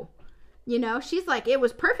too. You know, she's like, it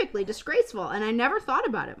was perfectly disgraceful, and I never thought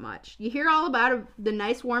about it much. You hear all about the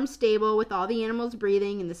nice warm stable with all the animals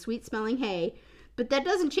breathing and the sweet smelling hay, but that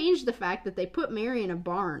doesn't change the fact that they put Mary in a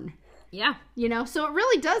barn. Yeah. You know, so it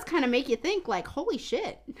really does kind of make you think, like, holy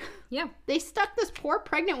shit. Yeah. They stuck this poor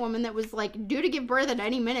pregnant woman that was, like, due to give birth at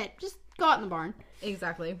any minute. Just go out in the barn.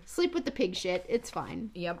 Exactly. Sleep with the pig shit. It's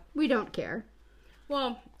fine. Yep. We don't care.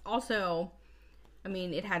 Well, also, I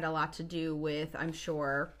mean, it had a lot to do with, I'm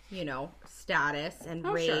sure, you know, status and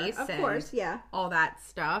race. Sure. Of and course, yeah. all that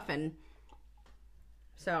stuff. And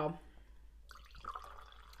so,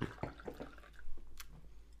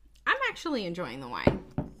 I'm actually enjoying the wine.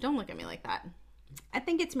 Don't look at me like that. I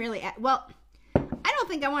think it's merely, well, I don't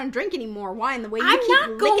think I want to drink any more wine the way you I'm keep not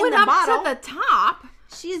licking going the up bottle. to the top.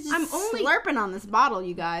 She's just I'm only slurping on this bottle,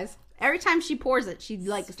 you guys. Every time she pours it, she,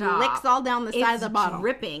 like, licks all down the side of the bottle. It's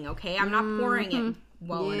dripping, okay? I'm not pouring it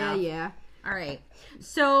well enough. Yeah. All right.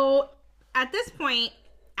 So, at this point,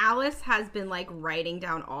 Alice has been, like, writing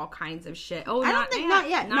down all kinds of shit. Oh, not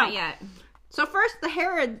yet. Not yet. So first, the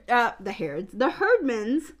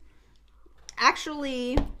Herdmans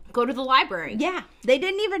actually go to the library. Yeah, they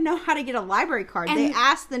didn't even know how to get a library card. And they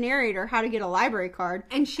asked the narrator how to get a library card,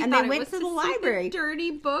 and they went to the library.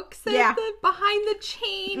 Dirty books, behind the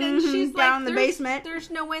chain, and she's down in the basement.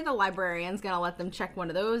 There's no way the librarian's gonna let them check one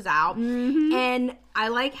of those out. And I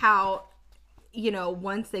like how, you know,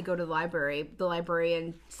 once they go to the library, the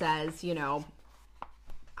librarian says, you know,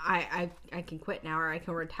 I can quit now, or I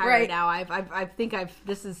can retire now. I'm not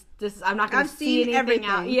going to see anything everything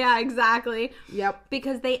out. Yeah, exactly. Yep.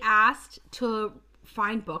 Because they asked to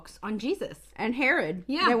find books on Jesus and Herod.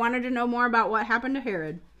 Yeah. They wanted to know more about what happened to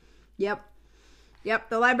Herod. Yep.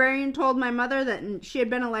 The librarian told my mother that she had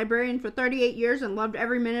been a librarian for 38 years and loved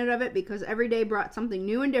every minute of it because every day brought something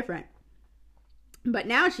new and different. But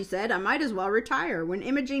now, she said, I might as well retire. When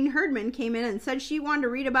Imogene Herdman came in and said she wanted to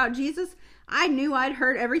read about Jesus, I knew I'd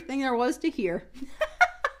heard everything there was to hear.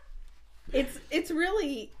 It's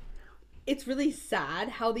really sad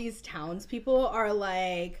how these townspeople are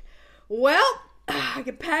like, well, I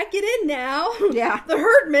can pack it in now. Yeah. The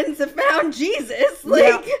Herdmans have found Jesus.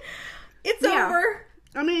 Like, it's over.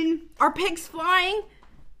 I mean, are pigs flying?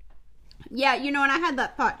 Yeah, you know, and I had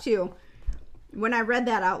that thought too. When I read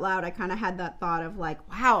that out loud, I kind of had that thought of like,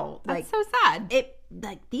 wow. That's so sad.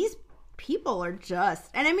 These people are just,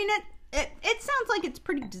 and I mean, it sounds like it's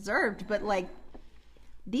pretty deserved, but like,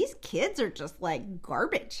 these kids are just like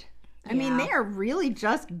garbage. I mean, they are really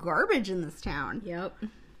just garbage in this town. Yep.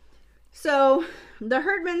 So, the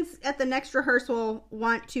Herdmans at the next rehearsal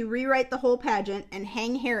want to rewrite the whole pageant and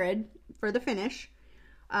hang Herod for the finish.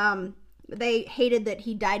 They hated that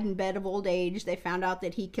he died in bed of old age. They found out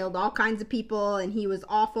that he killed all kinds of people and he was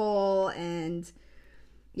awful, and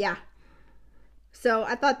yeah. So,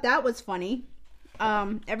 I thought that was funny.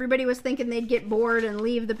 Everybody was thinking they'd get bored and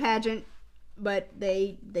leave the pageant, but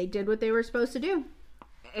they did what they were supposed to do.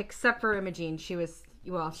 Except for Imogene. She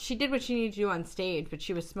did what she needed to do on stage, but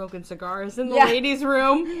she was smoking cigars in the ladies'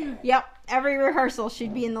 room. Yep. Every rehearsal,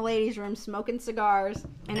 she'd be in the ladies' room smoking cigars.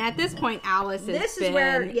 And at this point, Alice is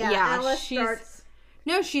where Alice starts.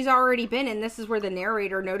 No, she's already been, and this is where the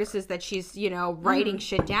narrator notices that she's, you know, writing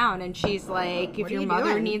shit down, and she's like, if your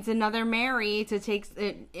mother needs another Mary to take,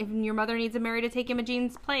 if your mother needs a Mary to take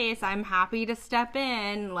Imogene's place, I'm happy to step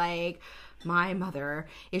in, like, my mother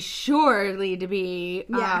is surely to be,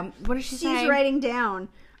 what does she say? She's writing down,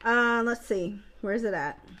 let's see, where's it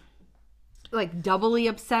at? Like, doubly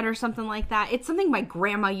upset or something like that. It's something my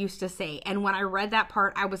grandma used to say, and when I read that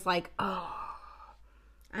part, I was like, oh.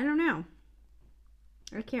 I don't know.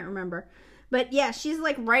 I can't remember. But yeah, she's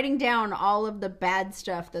like writing down all of the bad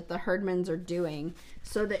stuff that the Herdmans are doing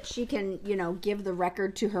so that she can, you know, give the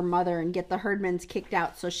record to her mother and get the Herdmans kicked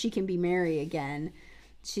out so she can be Mary again.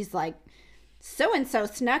 She's like, so-and-so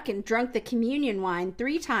snuck and drunk the communion wine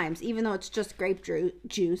 3 times, even though it's just grape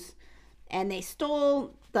juice. And they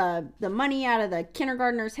stole the money out of the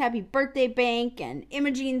kindergartner's happy birthday bank, and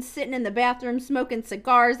Imogene's sitting in the bathroom smoking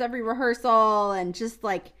cigars every rehearsal, and just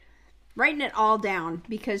like writing it all down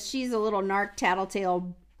because she's a little narc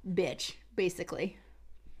tattletale bitch, basically,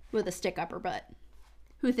 with a stick up her butt.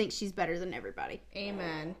 who thinks she's better than everybody.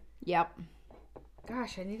 Amen. Yep.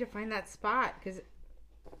 Gosh, I need to find that spot because,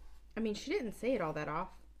 I mean, she didn't say it all that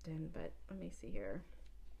often, but let me see here.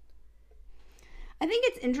 I think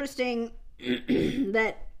it's interesting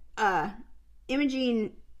that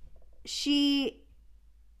Imogene, she,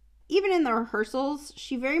 even in the rehearsals,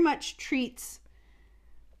 she very much treats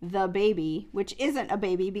the baby, which isn't a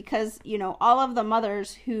baby because, you know, all of the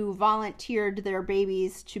mothers who volunteered their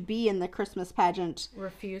babies to be in the Christmas pageant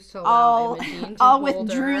refused to allow Imogene to hold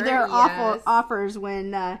withdrew her. their Yes. offers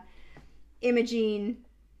when Imogene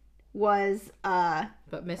was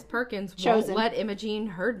but Miss Perkins chosen. won't let Imogene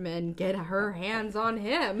Herdman get her hands on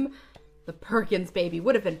him. The Perkins baby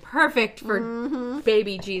would have been perfect for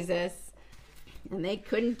baby Jesus. And they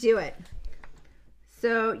couldn't do it.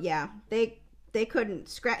 So, yeah, they couldn't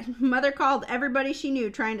scratch. Mother called everybody she knew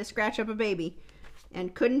trying to scratch up a baby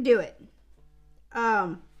and couldn't do it.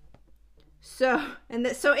 So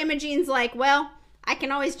Imogene's like, well, I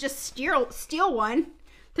can always just steal one.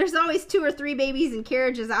 There's always 2 or 3 babies in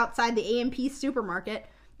carriages outside the A&P supermarket.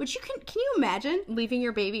 Which can you imagine? Leaving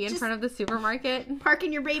your baby in front of the supermarket?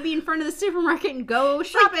 Parking your baby in front of the supermarket and go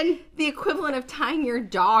shopping. Like the equivalent of tying your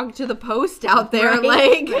dog to the post out there.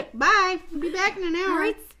 Right? Like, bye. I'll be back in an hour. All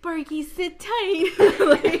right, Sparky, sit tight.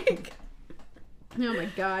 Like, oh my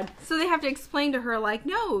God. So they have to explain to her, like,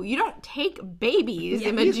 no, you don't take babies, Yeah,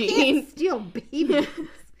 Imogene. you can't steal babies.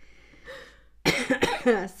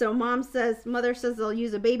 So Mother says they'll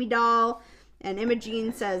use a baby doll, and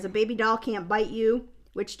Imogene says a baby doll can't bite you,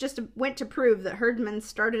 which just went to prove that Herdman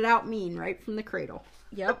started out mean right from the cradle.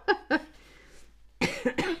 Yep.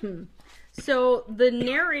 So the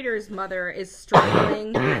narrator's mother is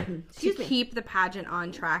struggling to keep the pageant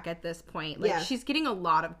on track at this point. Like, she's getting a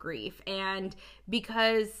lot of grief. And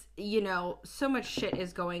because, you know, so much shit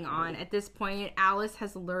is going on at this point, Alice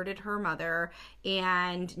has alerted her mother.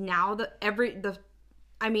 And now the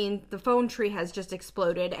phone tree has just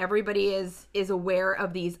exploded. Everybody is aware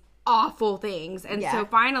of these awful things. And so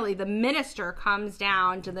finally the minister comes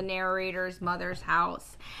down to the narrator's mother's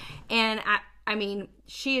house. And I mean,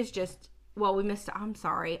 she is just, well, I'm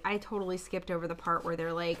sorry. I totally skipped over the part where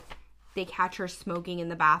they catch her smoking in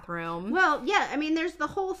the bathroom. Well, yeah, I mean, there's the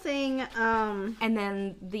whole thing, and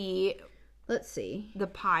then let's see. The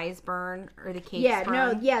pies burn, or the cakes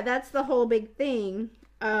burn. That's the whole big thing.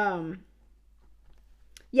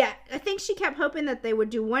 Yeah, I think she kept hoping that they would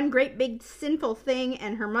do one great big sinful thing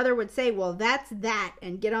and her mother would say, well, that's that,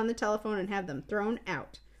 and get on the telephone and have them thrown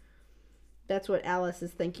out. That's what Alice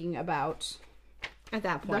is thinking about at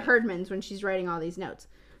that point. The Herdmans when she's writing all these notes.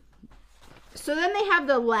 So then they have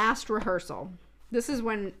the last rehearsal. This is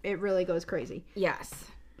when it really goes crazy. Yes.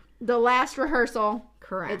 The last rehearsal.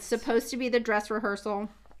 Correct. It's supposed to be the dress rehearsal.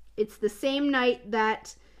 It's the same night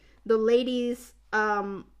that the ladies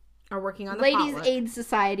are working on the Ladies potluck. Aid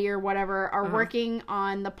Society or whatever are working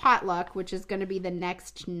on the potluck, which is going to be the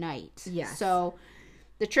next night. Yes. So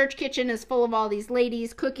the church kitchen is full of all these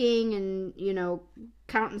ladies cooking and, you know,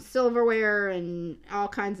 counting silverware and all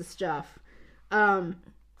kinds of stuff.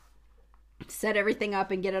 Set everything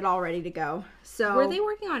up and get it all ready to go. So were they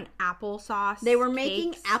working on applesauce? They were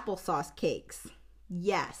making applesauce cakes.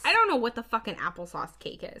 Yes. I don't know what the fucking applesauce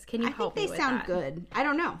cake is. Can you help me with that? I think they sound good. I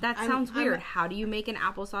don't know. That sounds weird. How do you make an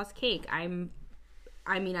applesauce cake? I'm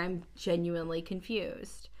genuinely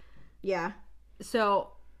confused. Yeah.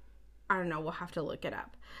 So, I don't know. We'll have to look it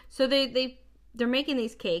up. So they're making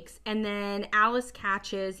these cakes, and then Alice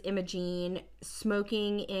catches Imogene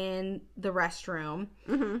smoking in the restroom,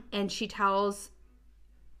 and she tells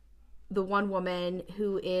the one woman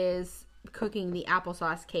who is cooking the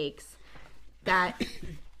applesauce cakes that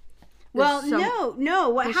well, no.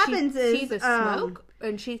 What happens is see the smoke,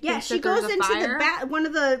 and she thinks she goes into one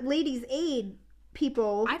of the ladies' aid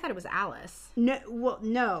people. I thought it was Alice.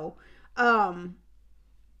 No.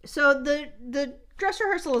 So the dress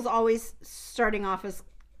rehearsal is always starting off as,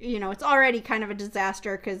 you know, it's already kind of a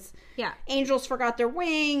disaster because angels forgot their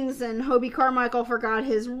wings and Hobie Carmichael forgot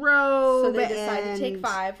his robe. So they decide to take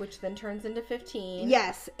 5, which then turns into 15.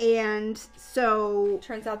 Yes, and so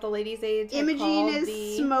turns out the ladies' aid Imogene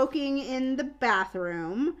is smoking in the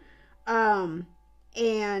bathroom,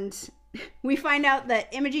 and we find out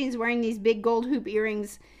that Imogene's wearing these big gold hoop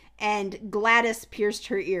earrings, and Gladys pierced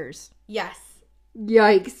her ears. Yes.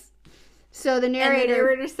 Yikes. So the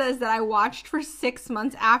narrator says that I watched for 6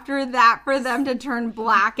 months after that for them to turn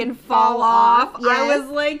black and fall off. Yes. I was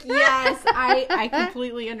like, yes, I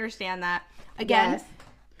completely understand that. Again,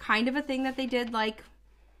 kind of a thing that they did like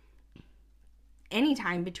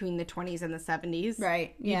anytime between the 20s and the 70s.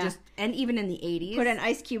 Right. You just, and even in the 80s. Put an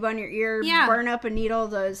ice cube on your ear, burn up a needle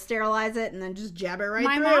to sterilize it, and then just jab it right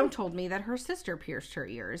through. My mom told me that her sister pierced her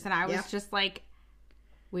ears, and I was just like,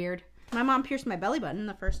 weird. My mom pierced my belly button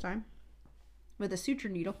the first time with a suture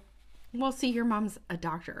needle. Well, see, your mom's a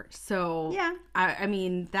doctor, so yeah. I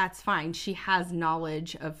mean, that's fine. She has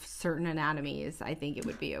knowledge of certain anatomies. I think it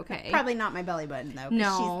would be okay. Probably not my belly button, though.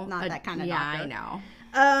 No. She's not that kind of doctor. Yeah, I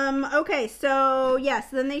know. Okay, so, yes,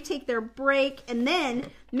 then they take their break, and then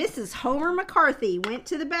Mrs. Homer McCarthy went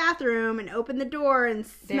to the bathroom and opened the door and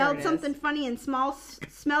smelled something funny and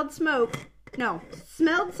smelled smoke. No,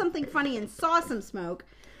 smelled something funny and saw some smoke,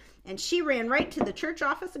 and she ran right to the church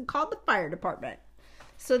office and called the fire department.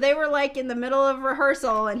 So they were like in the middle of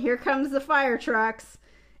rehearsal, and here comes the fire trucks,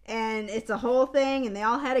 and it's a whole thing, and they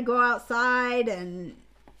all had to go outside, and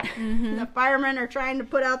the firemen are trying to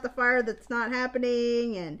put out the fire that's not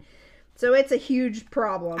happening, and so it's a huge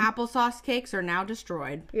problem. Applesauce cakes are now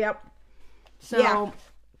destroyed. Yep. So,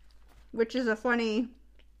 which is a funny.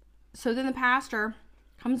 So then the pastor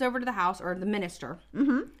comes over to the house, or the minister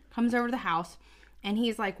comes over to the house. And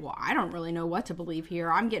he's like, well, I don't really know what to believe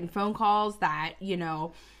here. I'm getting phone calls that, you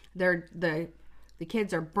know, the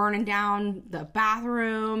kids are burning down the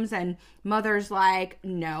bathrooms. And mother's like,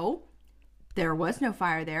 no, there was no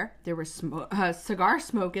fire there. There was cigar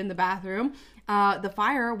smoke in the bathroom. The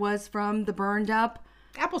fire was from the burned up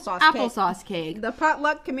applesauce cake. The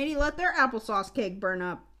potluck committee let their applesauce cake burn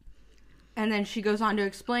up. And then she goes on to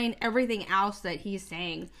explain everything else that he's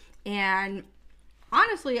saying. And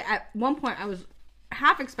honestly, at one point I was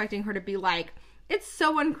half expecting her to be like, it's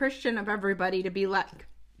so unchristian of everybody to be like,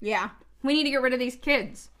 yeah, we need to get rid of these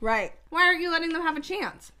kids. Right. Why aren't you letting them have a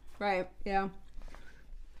chance? Right. Yeah.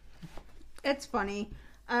 It's funny.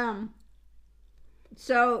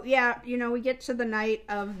 So yeah, you know, we get to the night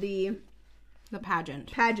of the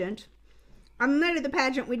pageant. On the night of the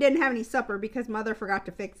pageant, we didn't have any supper because Mother forgot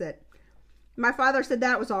to fix it. My father said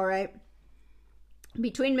that was all right.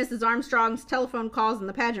 Between Mrs. Armstrong's telephone calls and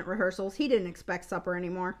the pageant rehearsals, he didn't expect supper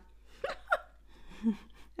anymore.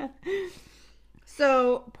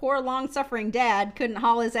 So, poor long-suffering Dad couldn't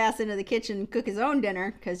haul his ass into the kitchen and cook his own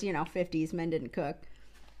dinner, because, you know, 50s men didn't cook.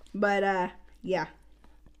 But, yeah.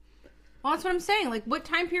 Well, that's what I'm saying. Like, what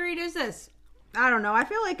time period is this? I don't know. I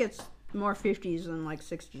feel like it's more 50s than, like,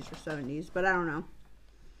 60s or 70s, but I don't know.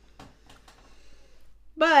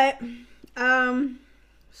 But,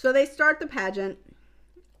 so they start the pageant.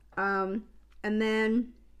 And then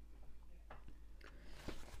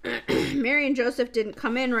Mary and Joseph didn't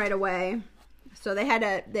come in right away, so they had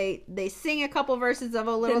to they sing a couple verses of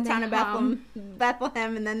A Little Town of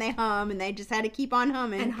Bethlehem, and then they hum, and they just had to keep on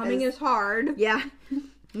humming. And humming is hard. Yeah,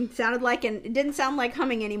 it sounded like it didn't sound like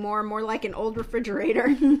humming anymore, more like an old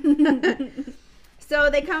refrigerator.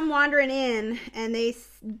 So they come wandering in, and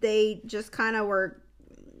they just kind of were.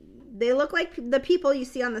 They look like the people you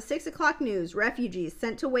see on the 6 o'clock news, refugees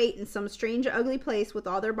sent to wait in some strange, ugly place with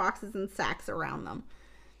all their boxes and sacks around them.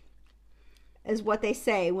 Is what they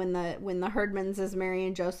say when the Herdmans as Mary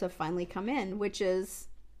and Joseph finally come in, which is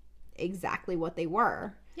exactly what they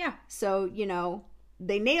were. Yeah. So, you know,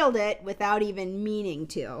 they nailed it without even meaning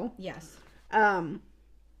to. Yes. You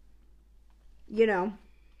know,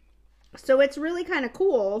 so it's really kind of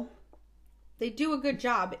cool. They do a good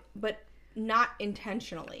job, but not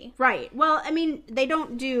intentionally. Right. Well, I mean, they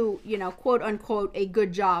don't do, you know, quote unquote, a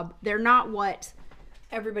good job. They're not what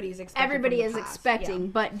everybody is expecting,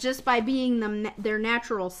 but just by being their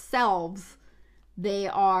natural selves, they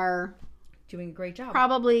are doing a great job.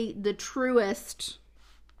 Probably the truest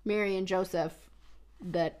Mary and Joseph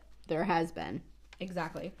that there has been.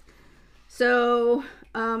 Exactly. So,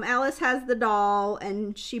 Alice has the doll,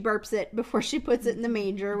 and she burps it before she puts it in the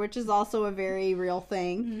manger, which is also a very real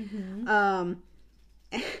thing. Mm-hmm.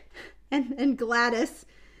 And Gladys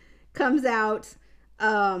comes out.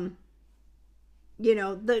 You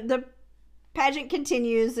know, the pageant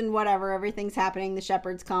continues and whatever, everything's happening. The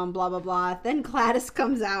shepherds come, blah, blah, blah. Then Gladys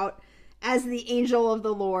comes out as the angel of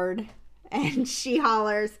the Lord, and she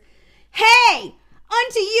hollers, "Hey,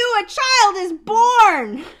 unto you a child is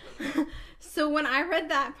born!" So when I read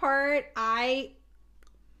that part, I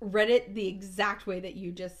read it the exact way that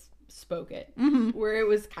you just spoke it. Mm-hmm. Where it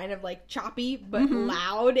was kind of like choppy, but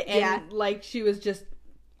loud. And like she was just...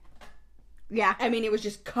 Yeah. I mean, it was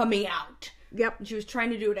just coming out. Yep. And she was trying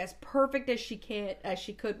to do it as perfect as she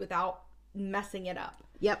could without messing it up.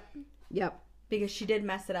 Yep. Because she did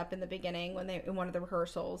mess it up in the beginning in one of the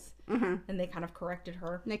rehearsals. Mm-hmm. And they kind of corrected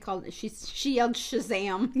her. They called it, she yelled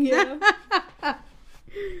Shazam. Yeah.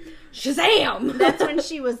 Shazam! That's when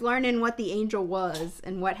she was learning what the angel was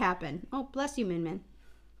and what happened. Oh, bless you, Min Min.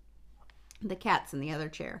 The cat's in the other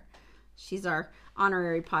chair. She's our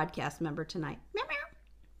honorary podcast member tonight. Meow, meow.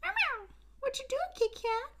 Meow, meow. What you doing, Kit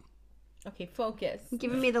Kat? Okay, focus.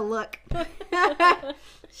 Giving me the look.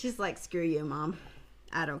 She's like, screw you, Mom.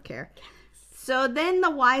 I don't care. So then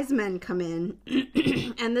the wise men come in.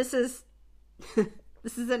 And this is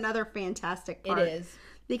another fantastic part. It is.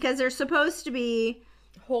 Because they're supposed to be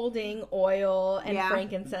holding oil and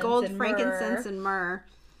frankincense gold, and frankincense, and myrrh.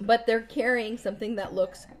 But they're carrying something that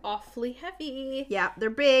looks awfully heavy. Yeah, they're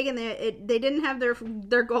big, and they didn't have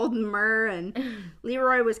their golden myrrh, and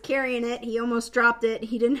Leroy was carrying it. He almost dropped it.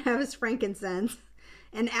 He didn't have his frankincense.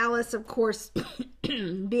 And Alice, of course,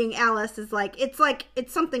 being Alice, is like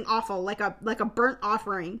it's something awful, like a burnt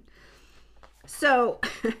offering. So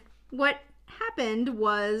what happened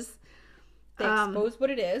was they exposed what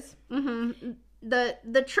it is. Mm-hmm.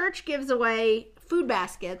 The church gives away food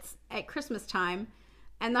baskets at Christmas time,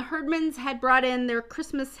 and the Herdmans had brought in their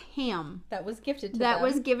Christmas ham that was gifted to them. That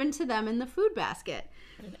was given to them in the food basket.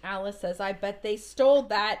 And Alice says, I bet they stole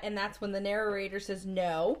that, and that's when the narrator says,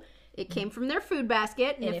 no. It came from their food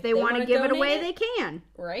basket, and if they want to give it away, they can.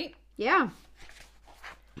 Right? Yeah.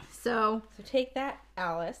 So take that,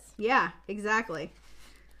 Alice. Yeah, exactly.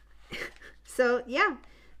 So, yeah.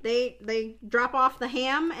 They drop off the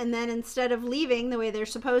ham, and then instead of leaving the way they're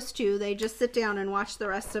supposed to, they just sit down and watch the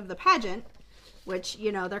rest of the pageant, which,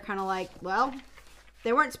 they're kind of like, well,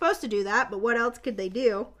 they weren't supposed to do that, but what else could they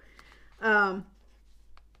do?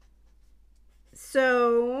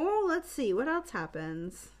 So, let's see, what else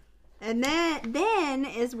happens? And then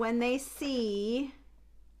is when they see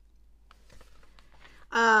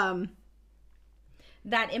that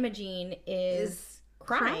Imogene is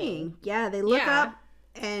crying. Yeah, they look up.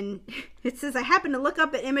 And it says, I happened to look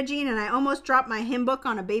up at Imogene and I almost dropped my hymn book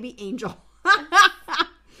on a baby angel.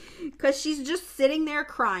 Because she's just sitting there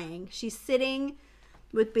crying. She's sitting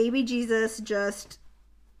with baby Jesus just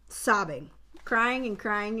sobbing. Crying and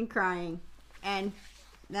crying and crying. And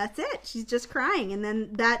that's it. She's just crying. And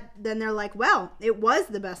then they're like, well, it was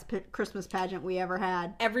the best Christmas pageant we ever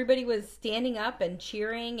had. Everybody was standing up and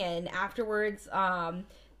cheering. And afterwards,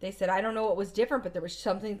 they said, I don't know what was different, but there was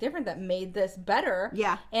something different that made this better.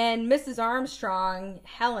 Yeah. And Mrs. Armstrong,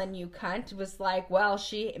 Helen, you cunt, was like, well,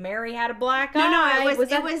 Mary had a black eye. No,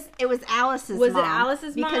 it was Alice's mom. Was it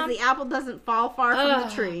Alice's mom? Because the apple doesn't fall far from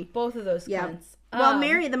the tree. Both of those cunts. Well,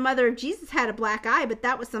 Mary, the mother of Jesus, had a black eye, but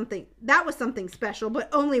that was something special, but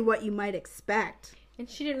only what you might expect. And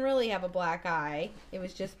she didn't really have a black eye. It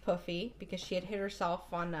was just puffy because she had hit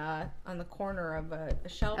herself on the corner of a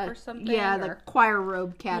shelf or something. Yeah, the choir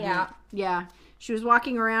robe cabinet. Yeah. She was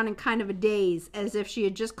walking around in kind of a daze, as if she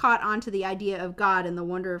had just caught on to the idea of God and the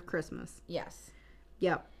wonder of Christmas. Yes.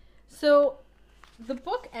 Yep. So the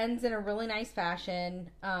book ends in a really nice fashion.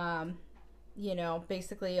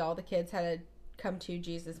 Basically all the kids had a come to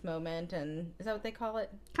Jesus moment, and is that what they call it?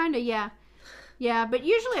 Kind of, yeah. Yeah, but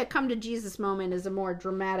usually a come to Jesus moment is a more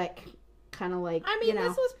dramatic kind of like,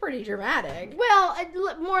 this was pretty dramatic. Well,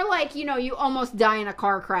 more like, you almost die in a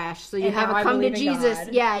car crash, so you have a come to Jesus.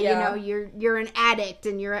 Yeah, you're an addict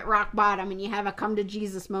and you're at rock bottom and you have a come to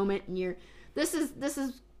Jesus moment, and this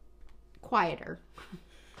is quieter.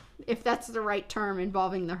 If that's the right term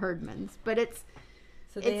involving the Herdmans, but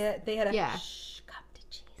they had a come to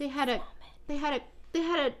Jesus. They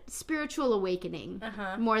had a spiritual awakening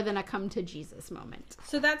more than a come to Jesus moment.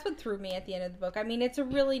 So that's what threw me at the end of the book. It's a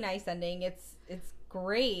really nice ending. It's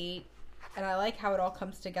great, and I like how it all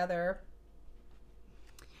comes together.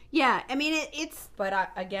 Yeah, it's.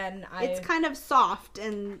 But it's kind of soft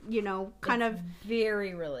and kind of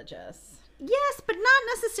very religious. Yes, but not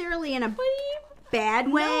necessarily in a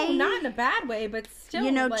bad way. No, not in a bad way, but still,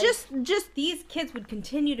 just these kids would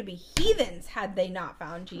continue to be heathens had they not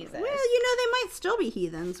found Jesus. Well, they might still be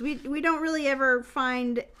heathens. We don't really ever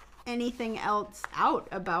find anything else out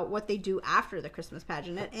about what they do after the Christmas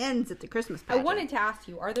pageant. It ends at the Christmas pageant. I wanted to ask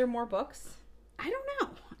you, are there more books? I don't know.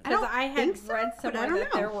 Because I had read somewhere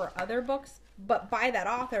that there were other books, but by that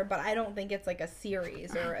author, but I don't think it's like a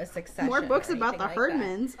series or a succession. More books about the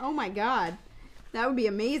Herdmans. Oh my God. That would be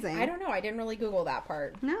amazing. I don't know. I didn't really Google that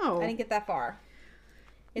part. No. I didn't get that far.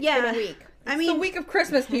 It's been a week. It's the week of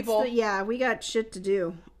Christmas, people. We got shit to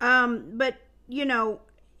do. But,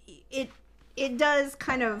 it does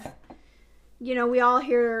kind of, we all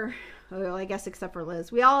hear, well, I guess except for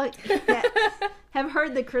Liz, we all have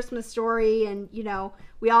heard the Christmas story, and,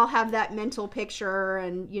 we all have that mental picture,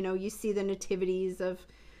 and, you see the nativities of,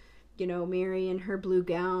 you know, Mary in her blue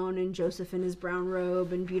gown and Joseph in his brown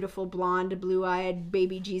robe and beautiful blonde, blue-eyed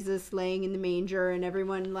baby Jesus laying in the manger and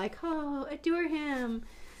everyone like, oh, adore him.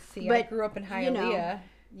 See, but, I grew up in Hialeah.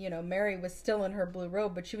 You know, Mary was still in her blue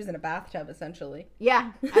robe, but she was in a bathtub, essentially.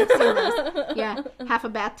 Yeah, I've seen those. Yeah, half a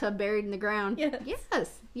bathtub buried in the ground.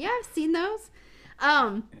 Yes. Yeah, I've seen those.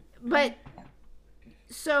 But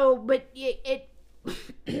it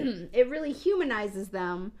it really humanizes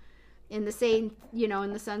them in the same, you know,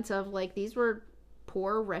 in the sense of, like, these were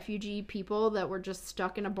poor refugee people that were just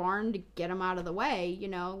stuck in a barn to get them out of the way, you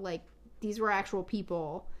know, like, these were actual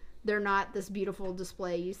people. They're not this beautiful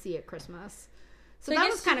display you see at Christmas. So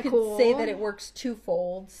that was kind of cool. Say that it works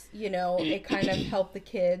twofold. You know, it kind of helped the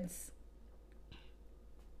kids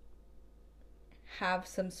have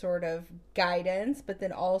some sort of guidance, but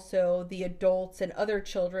then also the adults and other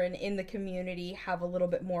children in the community have a little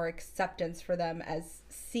bit more acceptance for them as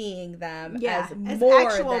seeing them as more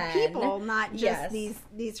actual than people, not just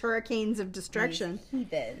these hurricanes of destruction. These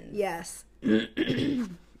heathens. Yes.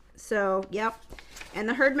 So, yep. And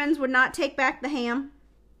the Herdmans would not take back the ham.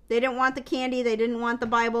 They didn't want the candy. They didn't want the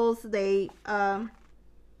Bibles. They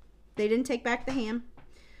didn't take back the ham.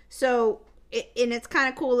 So, and it's kind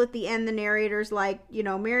of cool at the end, the narrator's like, you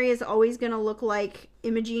know, Mary is always going to look like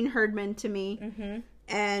Imogene Herdman to me. Mm-hmm.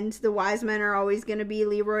 And the wise men are always going to be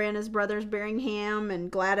Leroy and his brothers bearing ham.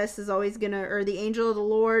 And Gladys is always going to, or the angel of the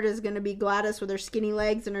Lord is going to be Gladys with her skinny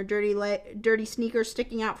legs and her dirty sneakers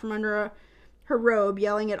sticking out from under her robe,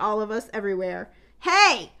 yelling at all of us everywhere.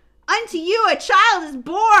 Hey! Unto you a child is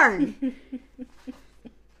born.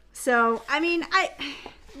 So, I mean,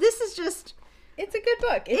 this is just... It's a good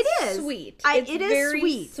book. It is sweet. It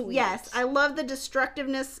is sweet. Yes, I love the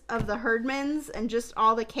destructiveness of the Herdmans and just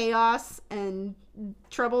all the chaos and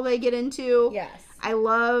trouble they get into. Yes. I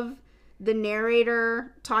love the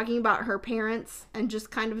narrator talking about her parents and just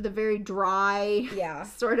kind of the very dry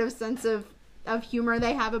sort of sense of humor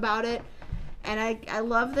they have about it. And I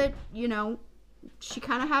love that, you know, she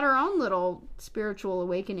kind of had her own little spiritual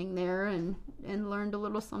awakening there and learned a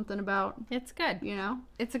little something about... It's good. You know?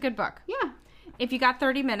 It's a good book. Yeah. If you got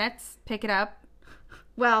 30 minutes, pick it up.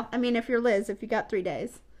 Well, I mean, if you're Liz, if you got 3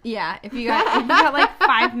 days. Yeah, if you got like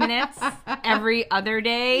 5 minutes every other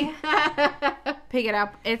day, pick it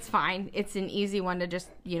up. It's fine. It's an easy one to just,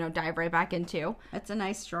 you know, dive right back into. It's a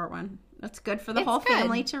nice short one. It's good for the whole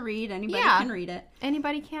family to read. Anybody can read it.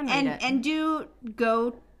 Anybody can read it. And do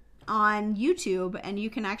go on YouTube and you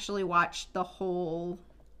can actually watch the whole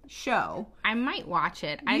show. I might watch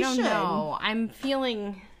it. I don't know. I'm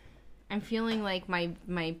feeling like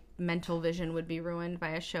my mental vision would be ruined by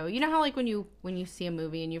a show. You know how, like, when you see a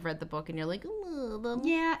movie and you've read the book and you're like, oh, the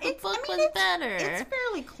book was better. It's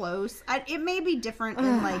fairly close. It may be different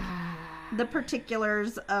in, like, the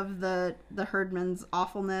particulars of the Herdman's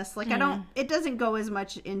awfulness. Like, it doesn't go as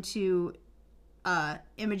much into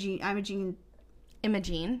Imogene's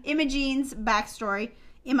backstory.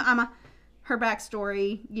 Her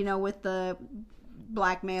backstory, you know, with the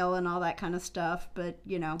blackmail and all that kind of stuff, but,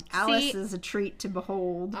 you know, Alice is a treat to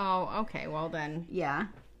behold. Oh, okay, well then. Yeah.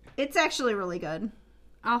 It's actually really good.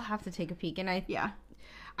 I'll have to take a peek. And I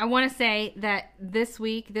want to say that this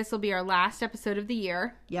week, this will be our last episode of the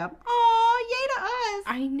year. Yep. Oh, yay to us.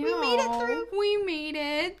 I know. We made it through. We made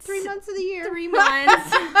it. 3 months of the year. 3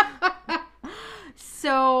 months.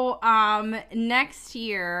 So, next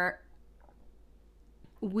year,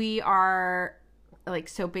 we are... Like,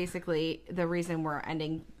 so basically, the reason we're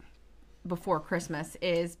ending before Christmas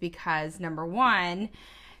is because, number one,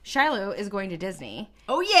 Shiloh is going to Disney.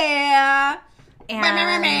 Oh, yeah!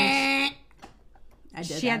 And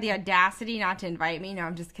she had the audacity not to invite me. No,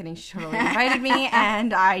 I'm just kidding. She totally invited me,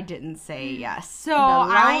 and I didn't say yes. So,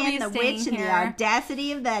 I will be staying witch, here. And the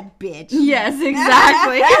audacity of that bitch. Yes,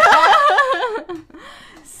 exactly.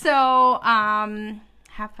 So,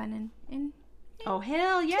 have fun in oh,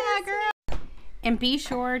 hell yeah, girl! And be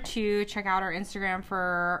sure to check out our Instagram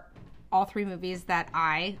for all 3 movies that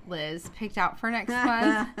I, Liz, picked out for next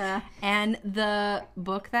month. And the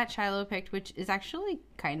book that Shiloh picked, which is actually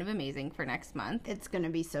kind of amazing for next month. It's going to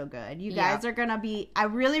be so good. You guys are going to be... I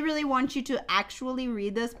really, really want you to actually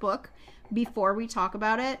read this book before we talk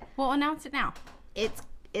about it. We'll announce it now.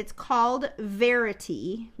 It's called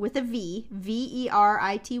Verity, with a V, Verity,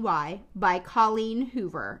 by Colleen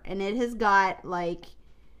Hoover. And it has got, like...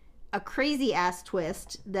 a crazy ass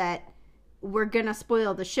twist that we're gonna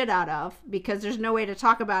spoil the shit out of because there's no way to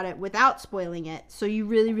talk about it without spoiling it. So you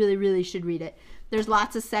really, really, really should read it. There's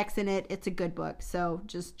lots of sex in it. It's a good book. So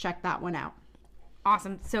just check that one out.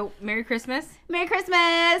 Awesome. So Merry Christmas. Merry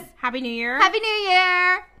Christmas. Happy New Year. Happy New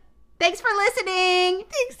Year. Thanks for listening.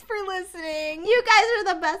 Thanks for listening. You guys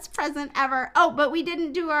are the best present ever. Oh, but we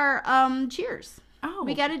didn't do our cheers. Oh.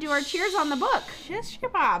 We got to do our cheers on the book. Shish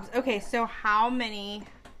kebabs. Okay, so how many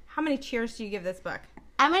cheers do you give this book?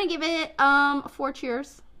 I'm going to give it 4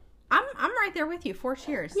 cheers. I'm right there with you. 4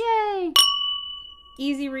 cheers. Yay.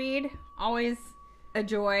 Easy read. Always a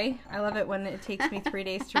joy. I love it when it takes me 3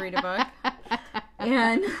 days to read a book.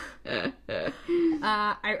 And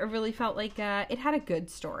I really felt like it had a good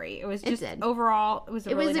story. It was just overall, it was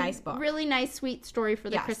a really nice book. Really nice, sweet story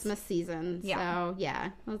for the Christmas season. So yeah,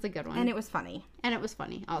 it was a good one. And it was funny.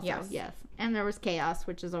 Also, yes. And there was chaos,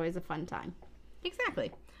 which is always a fun time.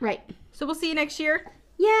 Exactly. Right. So we'll see you next year.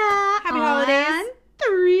 Yeah. Happy holidays.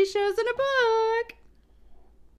 3 shows in a book.